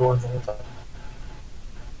been going the whole time.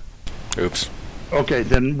 Oops. Okay,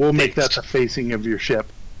 then we'll make that the facing of your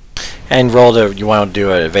ship. And roll to. You want to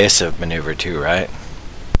do an evasive maneuver too, right?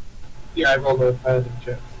 Yeah, I rolled a piloting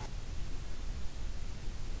check.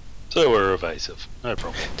 So we're evasive. No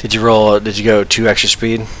problem. Did you roll? Did you go 2 extra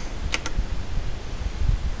speed?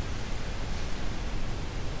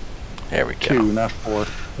 There we go. 2, not 4.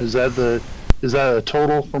 Is that a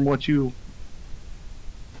total from what you?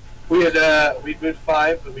 We moved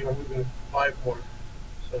 5, but we were moving 5 more.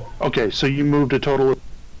 So Okay, so you moved a total.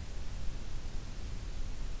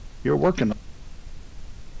 You're working.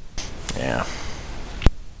 Yeah.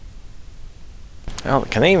 Oh,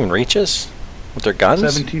 can they even reach us with their guns?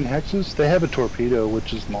 17 hexes. They have a torpedo,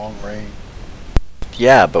 which is long range.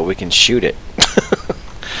 Yeah, but we can shoot it.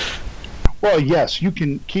 Well, yes, you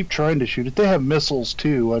can keep trying to shoot it. They have missiles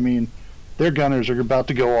too. I mean, their gunners are about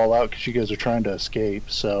to go all out because you guys are trying to escape.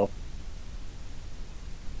 So,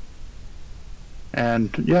 and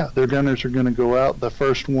yeah, their gunners are going to go out. The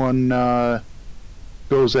first one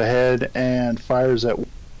goes ahead and fires at.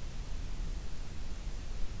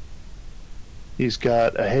 He's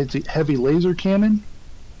got a heavy laser cannon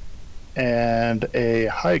and a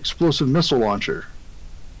high explosive missile launcher.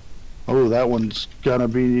 Oh, that one's gonna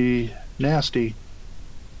be nasty.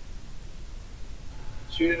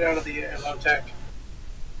 shoot it out of the air, low tech.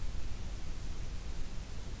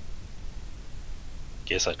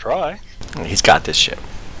 Guess I try. He's got this shit.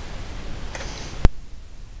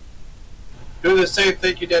 Do the same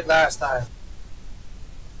thing you did last time.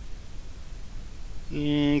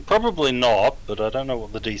 Probably not, but I don't know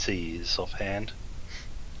what the DC is offhand.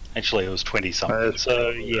 Actually, it was 20 something.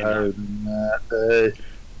 So yeah.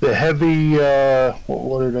 The heavy,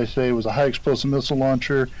 what did I say? It was a high explosive missile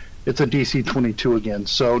launcher. It's a DC 22 again.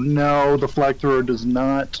 So no, the flag thrower does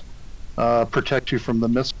not protect you from the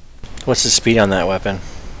missile. What's the speed on that weapon?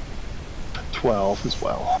 12 as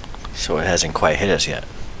well. So it hasn't quite hit us yet.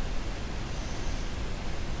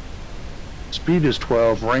 Speed is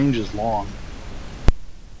 12. Range is long.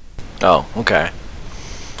 Oh, okay.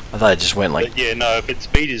 I thought it just went like. But yeah, no. If its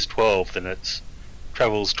speed is 12, then it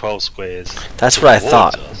travels 12 squares. That's what I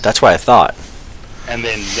thought. us. That's what I thought. And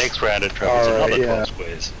then next round it travels Alright, another yeah. 12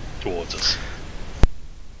 squares towards us.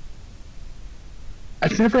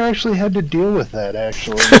 I've never actually had to deal with that,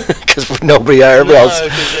 actually. Because nobody everybody else. No,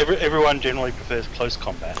 because everyone generally prefers close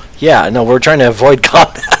combat. Yeah, no, we're trying to avoid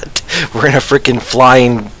combat. We're in a freaking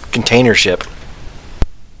flying container ship.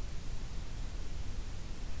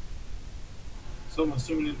 So I'm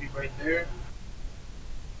assuming it'll be right there.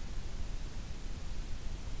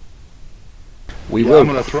 We Yeah, will. I'm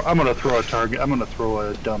gonna throw a target. I'm gonna throw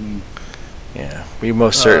a dummy. Yeah, we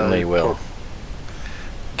most certainly will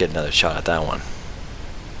get another shot at that one.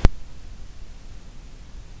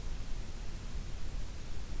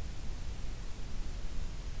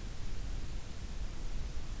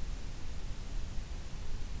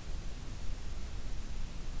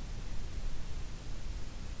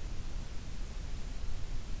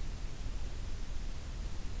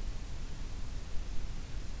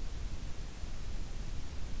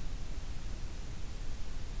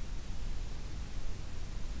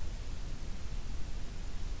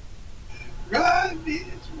 Run, bitch,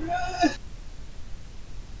 run!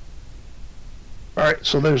 Alright,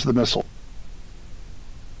 so there's the missile.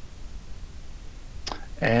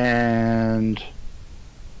 And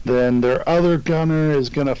then their other gunner is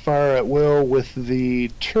going to fire at will with the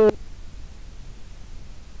turret.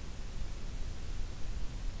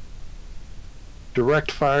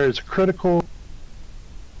 Direct fire is critical,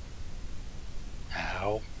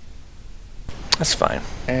 Ow. That's fine.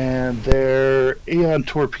 and their Aeon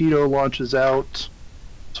torpedo launches out.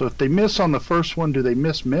 So if they miss on the first one, do they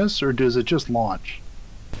miss, or does it just launch?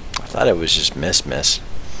 I thought it was just miss.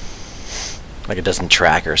 Like it doesn't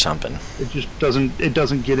track or something. It just doesn't. It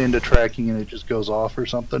doesn't get into tracking, and it just goes off or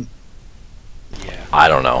something. Yeah. I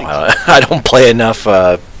don't know. I don't play enough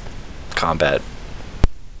combat.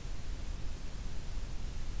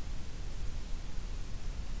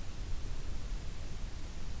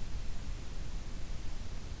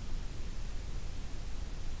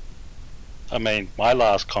 I mean, my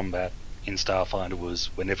last combat in Starfinder was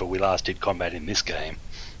whenever we last did combat in this game.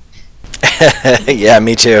 Yeah,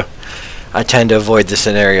 me too. I tend to avoid the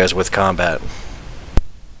scenarios with combat.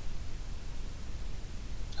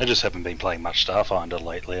 I just haven't been playing much Starfinder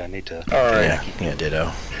lately. I need to. All right. Yeah,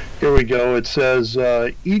 ditto. Here we go. It says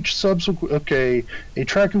each subsequent. Okay, a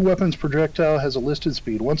tracking weapon's projectile has a listed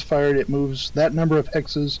speed. Once fired, it moves that number of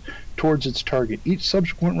hexes towards its target. Each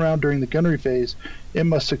subsequent round during the gunnery phase, it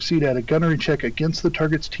must succeed at a gunnery check against the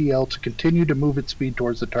target's TL to continue to move its speed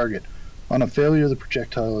towards the target. On a failure, the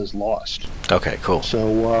projectile is lost. Okay, cool.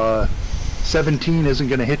 So 17 isn't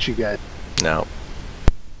going to hit you guys. No.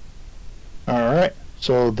 All right.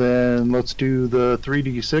 So then let's do the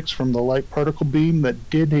 3d6 from the light particle beam that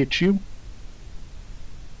did hit you.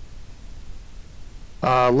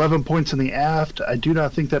 11 points in the aft. I do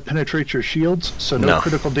not think that penetrates your shields, so no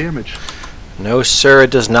critical damage. No, sir, it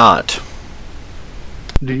does not.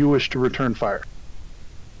 Do you wish to return fire?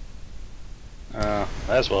 May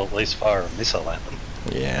as well at least fire a missile at them.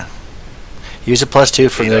 Yeah. Use a +2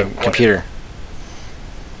 from the computer.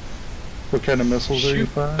 What kind of missiles are you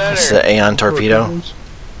firing? It's the Aeon torpedo.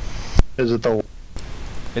 Is it the...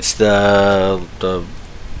 It's the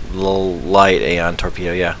little light Aeon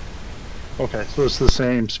torpedo, yeah. Okay, so it's the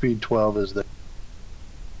same speed 12 as the...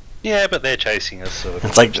 Yeah, but they're chasing us, so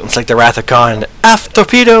It's like the Wrath of Khan. Aft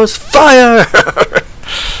torpedoes, fire!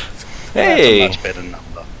 Hey! That's a much better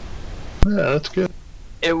number. Yeah, that's good.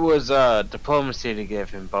 It was diplomacy to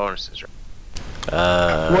give him bonuses.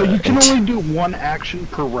 Well, you can only do one action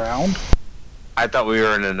per round. I thought we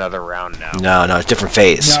were in another round now. No, it's different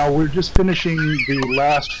phase. Now we're just finishing the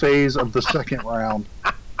last phase of the second round.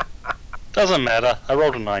 Doesn't matter. I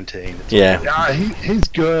rolled a 19. It's Yeah. Yeah, he's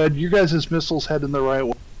good. You guys' missiles heading the right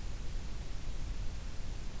way.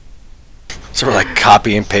 So we're like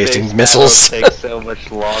copy and pasting Space missiles. battles take so much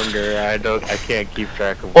longer. I can't keep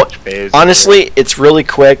track of Well, which phase. honestly, it's really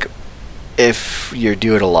quick if you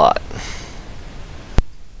do it a lot.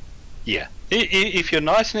 Yeah. If you're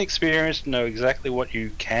nice and experienced, know exactly what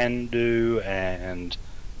you can do and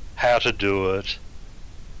how to do it.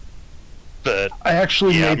 But I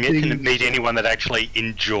actually yeah, made I'm yet to things... meet anyone that actually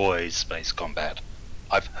enjoys space combat.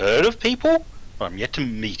 I've heard of people, but I'm yet to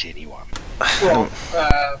meet anyone. Well,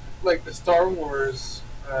 like the Star Wars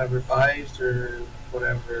revised or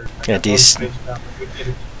whatever. Yeah, we get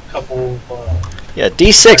a couple of, Yeah,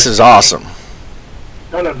 D6 is awesome.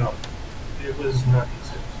 No. It was not D6.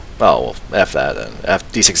 Oh, well, F that then.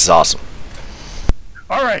 D6 is awesome.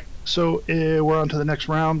 All right, so we're on to the next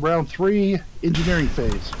round. Round 3, engineering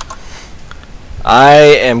phase. I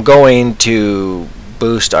am going to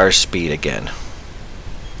boost our speed again.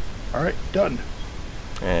 All right, done.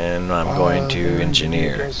 And I'm going to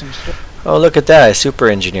engineer. does some stuff. Oh, look at that. I super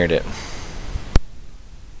engineered it.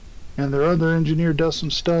 And their other engineer does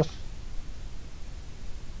some stuff.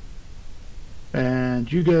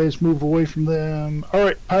 And you guys move away from them. All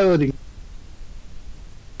right, piloting.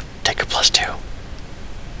 Take a +2.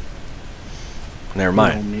 Never You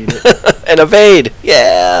mind. don't need it. And evade!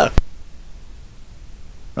 Yeah!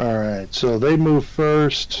 All right, so they move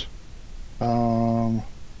first.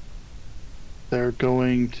 They're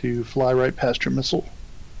going to fly right past your missile.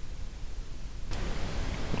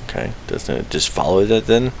 Okay. Doesn't it just follow that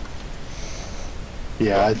then?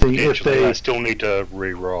 Yeah, I think if Potentially, I they... still need to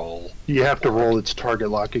re-roll. You have to roll its target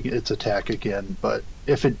lock, its attack again, but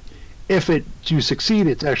if you succeed,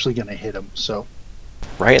 it's actually going to hit him. So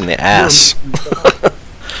Right in the ass.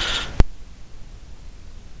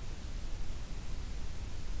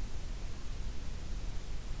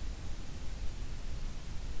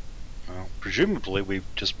 Well, presumably, we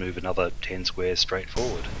just move another 10 squares straight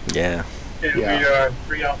forward. Yeah. And Yeah. we are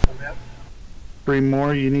 3 off the map. 3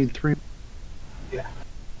 more. You need 3. Yeah.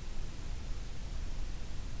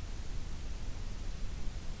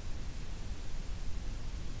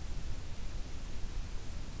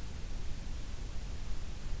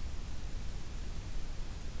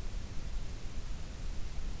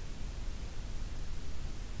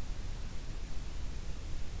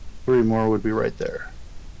 Three more would be right there.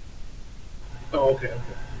 Oh, okay.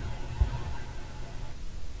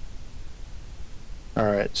 All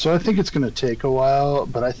right. Alright, so I think it's going to take a while,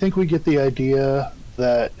 but I think we get the idea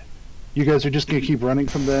that you guys are just going to keep running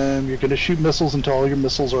from them. You're going to shoot missiles until all your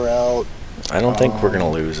missiles are out. I don't think we're going to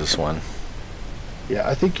lose this one. Yeah,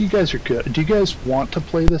 I think you guys are good. Do you guys want to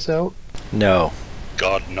play this out? No.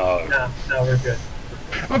 God, no. No, we're good.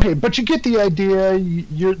 Okay, but you get the idea.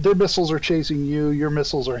 Their missiles are chasing you. Your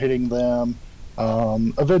missiles are hitting them.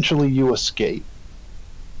 Eventually, you escape.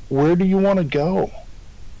 Where do you want to go?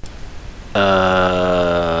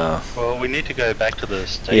 Well, we need to go back to the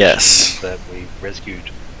station that we rescued.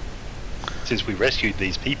 Since we rescued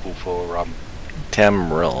these people for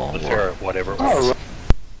Tamriel. the ferret, whatever it was. Oh, right.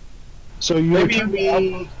 So you Maybe return to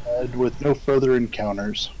Outpost with no further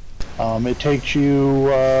encounters. It takes you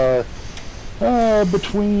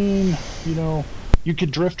between, you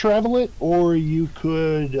could drift travel it, or you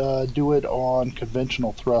could do it on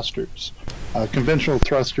conventional thrusters. Conventional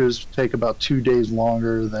thrusters take about 2 days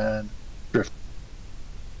longer than drift.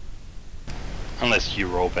 Unless you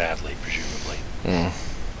roll badly, presumably.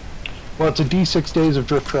 Well, it's a D6 days of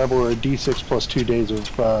drift travel, or a D6 plus 2 days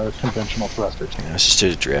of conventional thrusters. Yeah, let's just do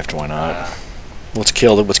the drift. Why not? Let's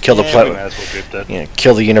kill the we might as well drift it. Yeah,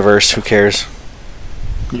 kill the universe. Who cares?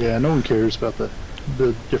 Yeah, no one cares about the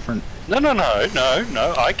different. No,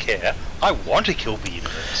 I care. I want to kill the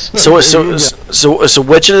universe. So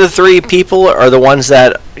which of the three people are the ones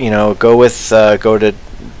that go to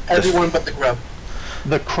Everyone but the grub.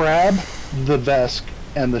 The crab, the Vesk,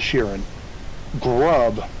 and the Shirin.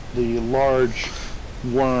 Grub, the large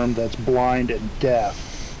worm that's blind and deaf,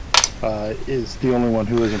 is the only one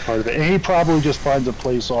who isn't part of it. And he probably just finds a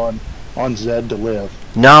place on Zed to live.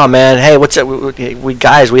 No, man. Hey, what's that? We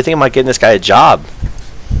guys, we think about getting this guy a job.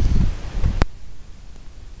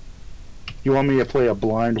 You want me to play a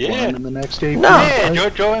blind worm in the next game? No. Yeah,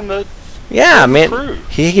 join the man. crew.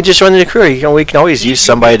 He can just run the crew. We can always use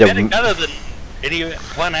somebody to. Better than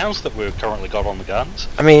anyone else that we've currently got on the guns.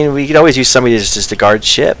 I mean, we could always use somebody just to guard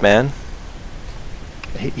ship, man.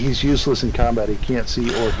 He's useless in combat. He can't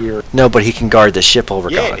see or hear. No, but he can guard the ship over.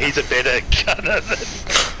 Yeah, he's a better gunner than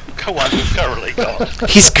the one we've currently got.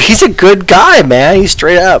 He's a good guy, man. He's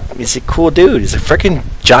straight up. He's a cool dude. He's a freaking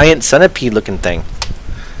giant centipede looking thing.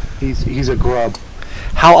 He's a grub.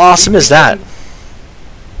 How awesome is that?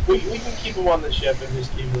 We can keep him on the ship and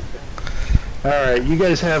just keep him. Alright, you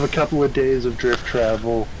guys have a couple of days of drift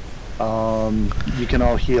travel. You can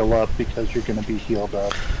all heal up because you're going to be healed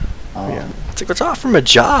up. It's like, let's offer him a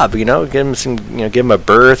job, give him some, give him a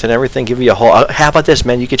berth and everything, give you a whole. How about this,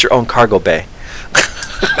 man? You get your own cargo bay.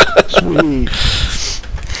 Sweet.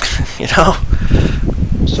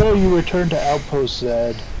 So you return to Outpost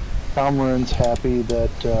Zed. Comran's happy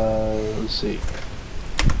that, let's see.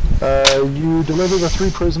 You deliver the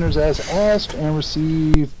 3 prisoners as asked and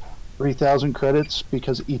receive 3,000 credits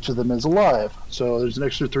because each of them is alive. So there's an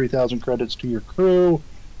extra 3,000 credits to your crew.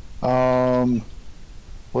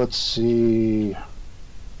 Let's see.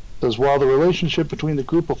 Says while the relationship between the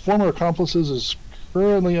group of former accomplices is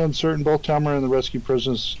currently uncertain, both Tamara and the rescued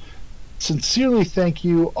prisoners sincerely thank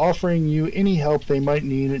you, offering you any help you might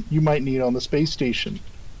need on the space station.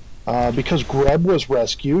 Because Greb was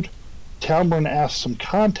rescued, Talmrin asked some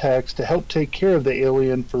contacts to help take care of the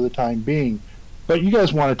alien for the time being. But you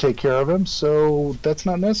guys want to take care of him, so that's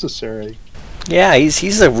not necessary. Yeah,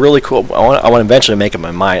 he's a really cool. I want to eventually make him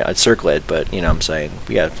mine. I'd circle it, but what I'm saying,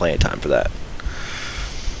 we got plenty of time for that.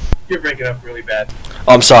 You're breaking up really bad.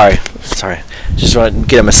 Oh, I'm sorry. Just want to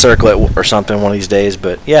get him a circlet or something one of these days.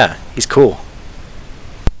 But yeah, he's cool.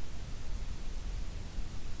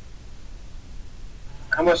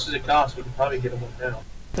 How much does it cost? We can probably get him one now.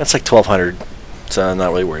 That's like 1,200, so I'm not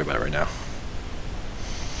really worried about it right now.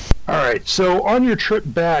 Alright, so on your trip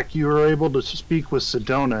back, you were able to speak with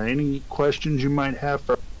Sedona. Any questions you might have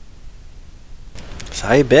for... So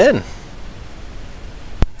how you been?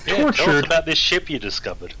 Yeah, tell us Tortured. about this ship you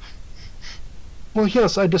discovered. Well,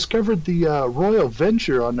 yes, I discovered the Royal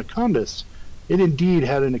Venture on Nacondas. It indeed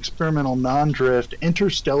had an experimental non-drift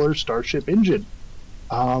interstellar starship engine.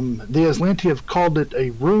 The Aslanti have called it a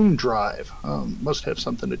rune drive. Must have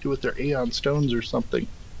something to do with their Aeon stones or something.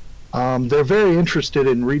 They're very interested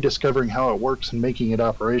in rediscovering how it works and making it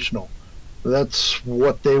operational. That's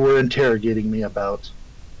what they were interrogating me about.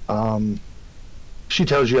 She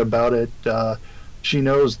tells you about it. She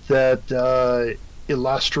knows that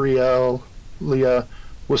Ilastriel Leah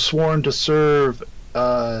was sworn to serve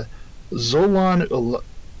Zolan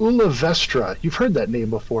Ulavestra. You've heard that name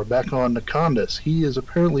before, back on Nacondas. He is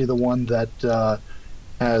apparently the one that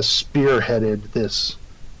has spearheaded this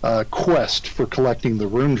quest for collecting the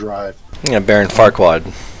rune drive. Yeah, Baron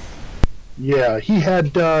Farquaad. Yeah, he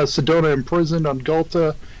had Sedona imprisoned on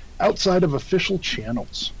Gulta outside of official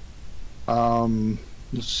channels.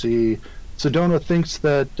 Let's see. Sedona thinks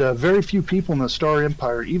that very few people in the Star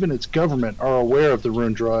Empire, even its government, are aware of the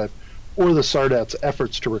Rune Drive or the Sardat's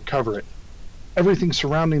efforts to recover it. Everything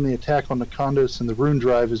surrounding the attack on the Condos and the Rune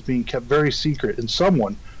Drive is being kept very secret, and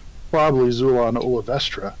someone, probably Zulan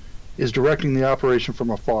Olivestra, is directing the operation from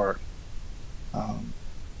afar.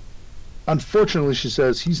 Unfortunately, she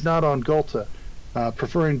says, he's not on Gulta,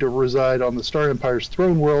 preferring to reside on the Star Empire's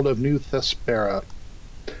throne world of New Thespera.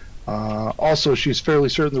 Also, she's fairly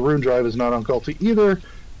certain the Rune Drive is not on Gulta either.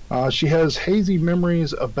 She has hazy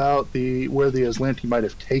memories about where the Aslanti might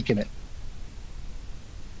have taken it.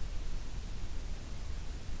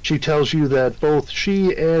 She tells you that both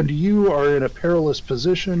she and you are in a perilous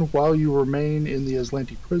position while you remain in the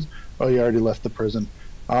Aslanti prison. Oh, you already left the prison.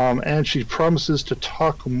 And she promises to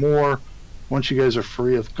talk more once you guys are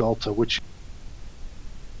free of Gulta,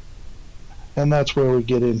 and that's where we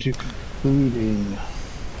get into concluding.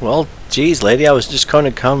 Well, geez, lady, I was just going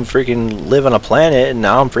to come freaking live on a planet, and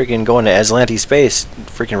now I'm freaking going to Aslanti space,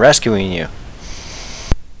 freaking rescuing you.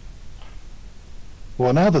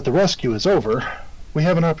 Well, now that the rescue is over, we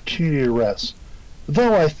have an opportunity to rest.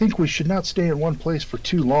 Though I think we should not stay in one place for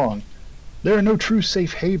too long. There are no true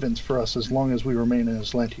safe havens for us as long as we remain in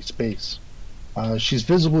Aslanti space. She's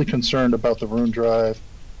visibly concerned about the Rune Drive,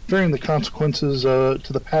 fearing the consequences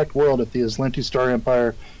to the packed world if the Aslanti Star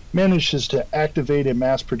Empire manages to activate and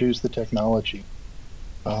mass-produce the technology.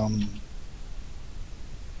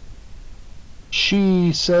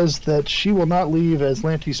 She says that she will not leave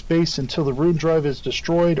Aslanti space until the Rune Drive is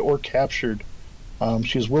destroyed or captured.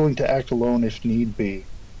 She is willing to act alone if need be.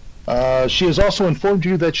 She has also informed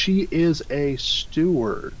you that she is a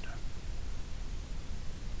steward.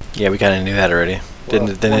 Yeah, we kind of knew that already.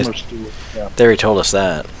 Steward, yeah. They already told us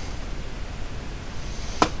that.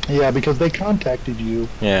 Yeah, because they contacted you.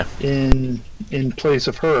 Yeah. In place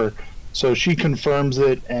of her, so she confirms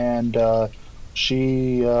it, and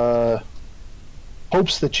she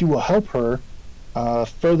hopes that you will help her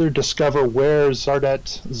further discover where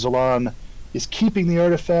Zardat Zalan is keeping the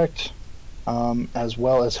artifact, as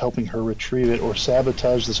well as helping her retrieve it or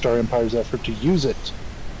sabotage the Star Empire's effort to use it.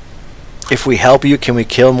 If we help you, can we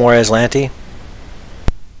kill more Aslanti?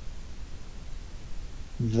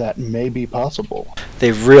 That may be possible.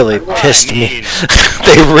 They've really pissed me.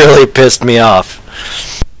 They really pissed me off.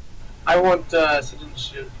 I want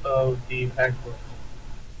citizenship of the Pact World.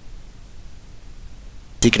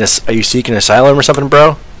 Are you seeking asylum or something,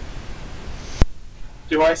 bro?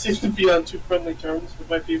 Do I seem to be on too friendly terms with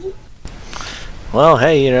my people? Well,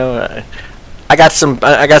 hey, I got some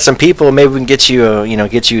people. Maybe we can get you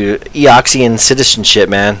Eoxian citizenship,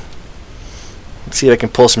 man. Let's see if I can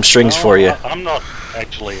pull some strings for you. I'm not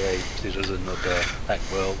actually a citizen of the Pact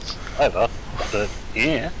Worlds either, but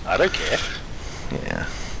yeah, I don't care. Yeah.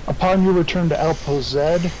 Upon your return to Outpost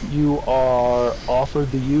Z, you are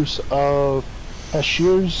offered the use of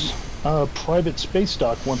Ashir's private space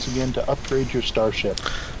dock once again to upgrade your starship.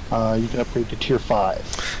 You can upgrade to Tier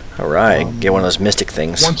 5. Alright, get one of those mystic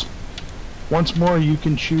things. Once more, you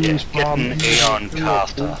can choose Get from an Aeon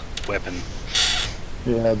caster weapon.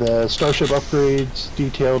 Yeah, the starship upgrades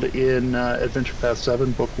detailed in Adventure Path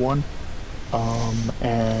 7, Book 1.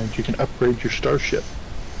 And you can upgrade your starship.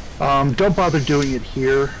 Don't bother doing it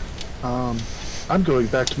here. I'm going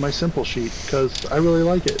back to my simple sheet because I really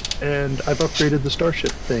like it, and I've upgraded the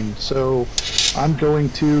starship thing. So I'm going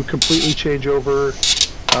to completely change over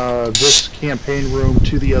this campaign room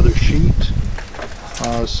to the other sheet.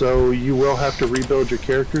 So you will have to rebuild your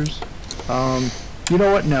characters. You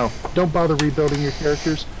know what? No, don't bother rebuilding your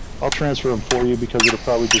characters. I'll transfer them for you because it'll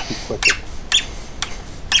probably just be quicker.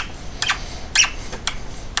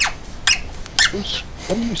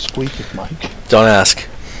 What are you squeaking, Mike? Don't ask.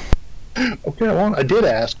 Okay, well, I did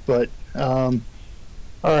ask, but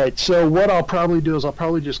alright, so what I'll probably do is I'll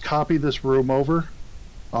probably just copy this room over,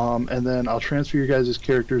 and then I'll transfer your guys'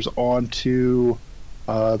 characters onto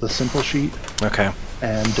the simple sheet. Okay.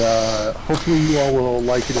 And hopefully you all will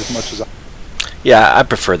like it as much as I. Yeah, I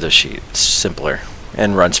prefer the sheet. It's simpler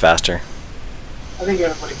and runs faster. I think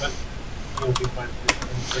everybody will be fine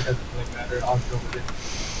with it. It doesn't really matter. I'll go with it.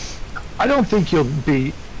 I don't think you'll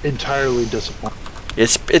be entirely disappointed.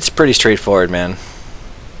 It's pretty straightforward, man.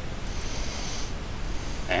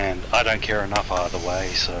 And I don't care enough either way,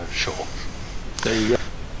 so sure. There you go.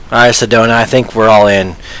 Alright, Sedona, I think we're all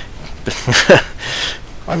in.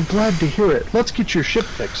 I'm glad to hear it. Let's get your ship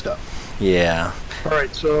fixed up. Yeah.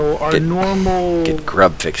 Alright, so our normal... Get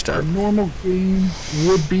grub fixed up. Our normal game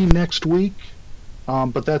would be next week,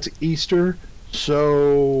 but that's Easter,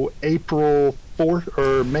 So April 4th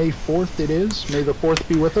or May 4th it is. May the 4th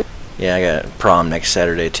be with us. Yeah, I got prom next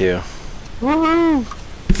Saturday too. Woohoo!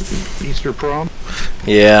 Easter prom.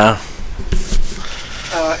 Yeah.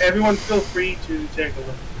 Everyone feel free to take a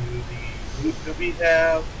look through the loot that we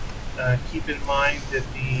have. Keep in mind that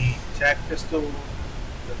the tac pistol,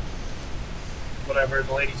 whatever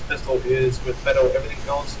the lady's pistol is with Meadow, everything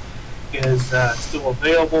else is still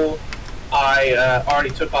available. I already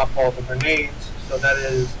took off all the grenades, so that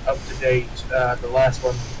is up to date. The last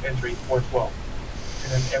one, entry 412.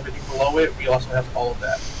 And then everything below it, we also have all of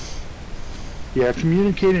that. Yeah,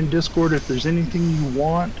 communicate in Discord if there's anything you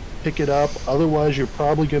want, pick it up. Otherwise, you're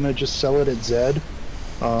probably gonna just sell it at Zed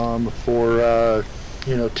for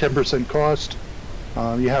 10% cost.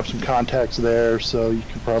 You have some contacts there, so you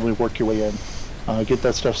can probably work your way in, get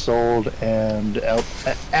that stuff sold. And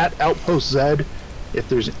at Outpost Zed, if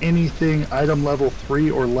there's anything item level 3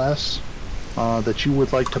 or less that you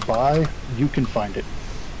would like to buy, you can find it.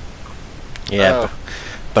 Yeah,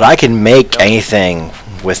 but I can make anything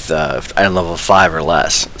with item level 5 or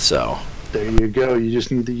less. So there you go. You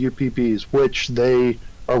just need the UPPs, which they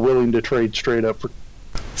are willing to trade straight up for.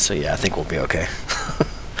 So yeah, I think we'll be okay.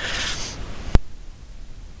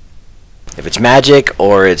 If it's magic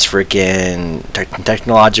or it's freaking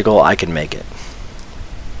technological, I can make it.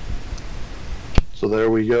 So there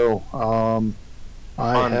we go. On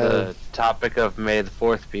the topic of May the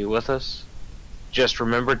 4th be with us, just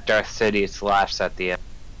remember Darth Sidious laughs at the end.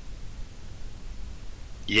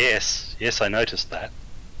 Yes, I noticed that.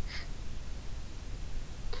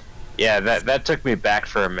 Yeah, that took me back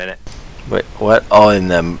for a minute. Wait, what? Oh, in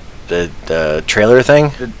the trailer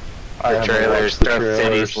thing? The trailers, Darth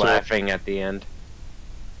Sidious laughing at the end.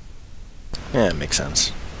 Yeah, it makes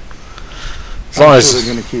sense. As I'm long sure as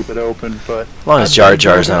they're going to keep it open, but as long as Jar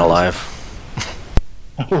Jar's not alive.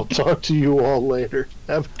 We'll talk to you all later.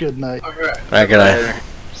 Have a good night. All right. Alright, good night.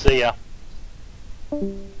 See ya.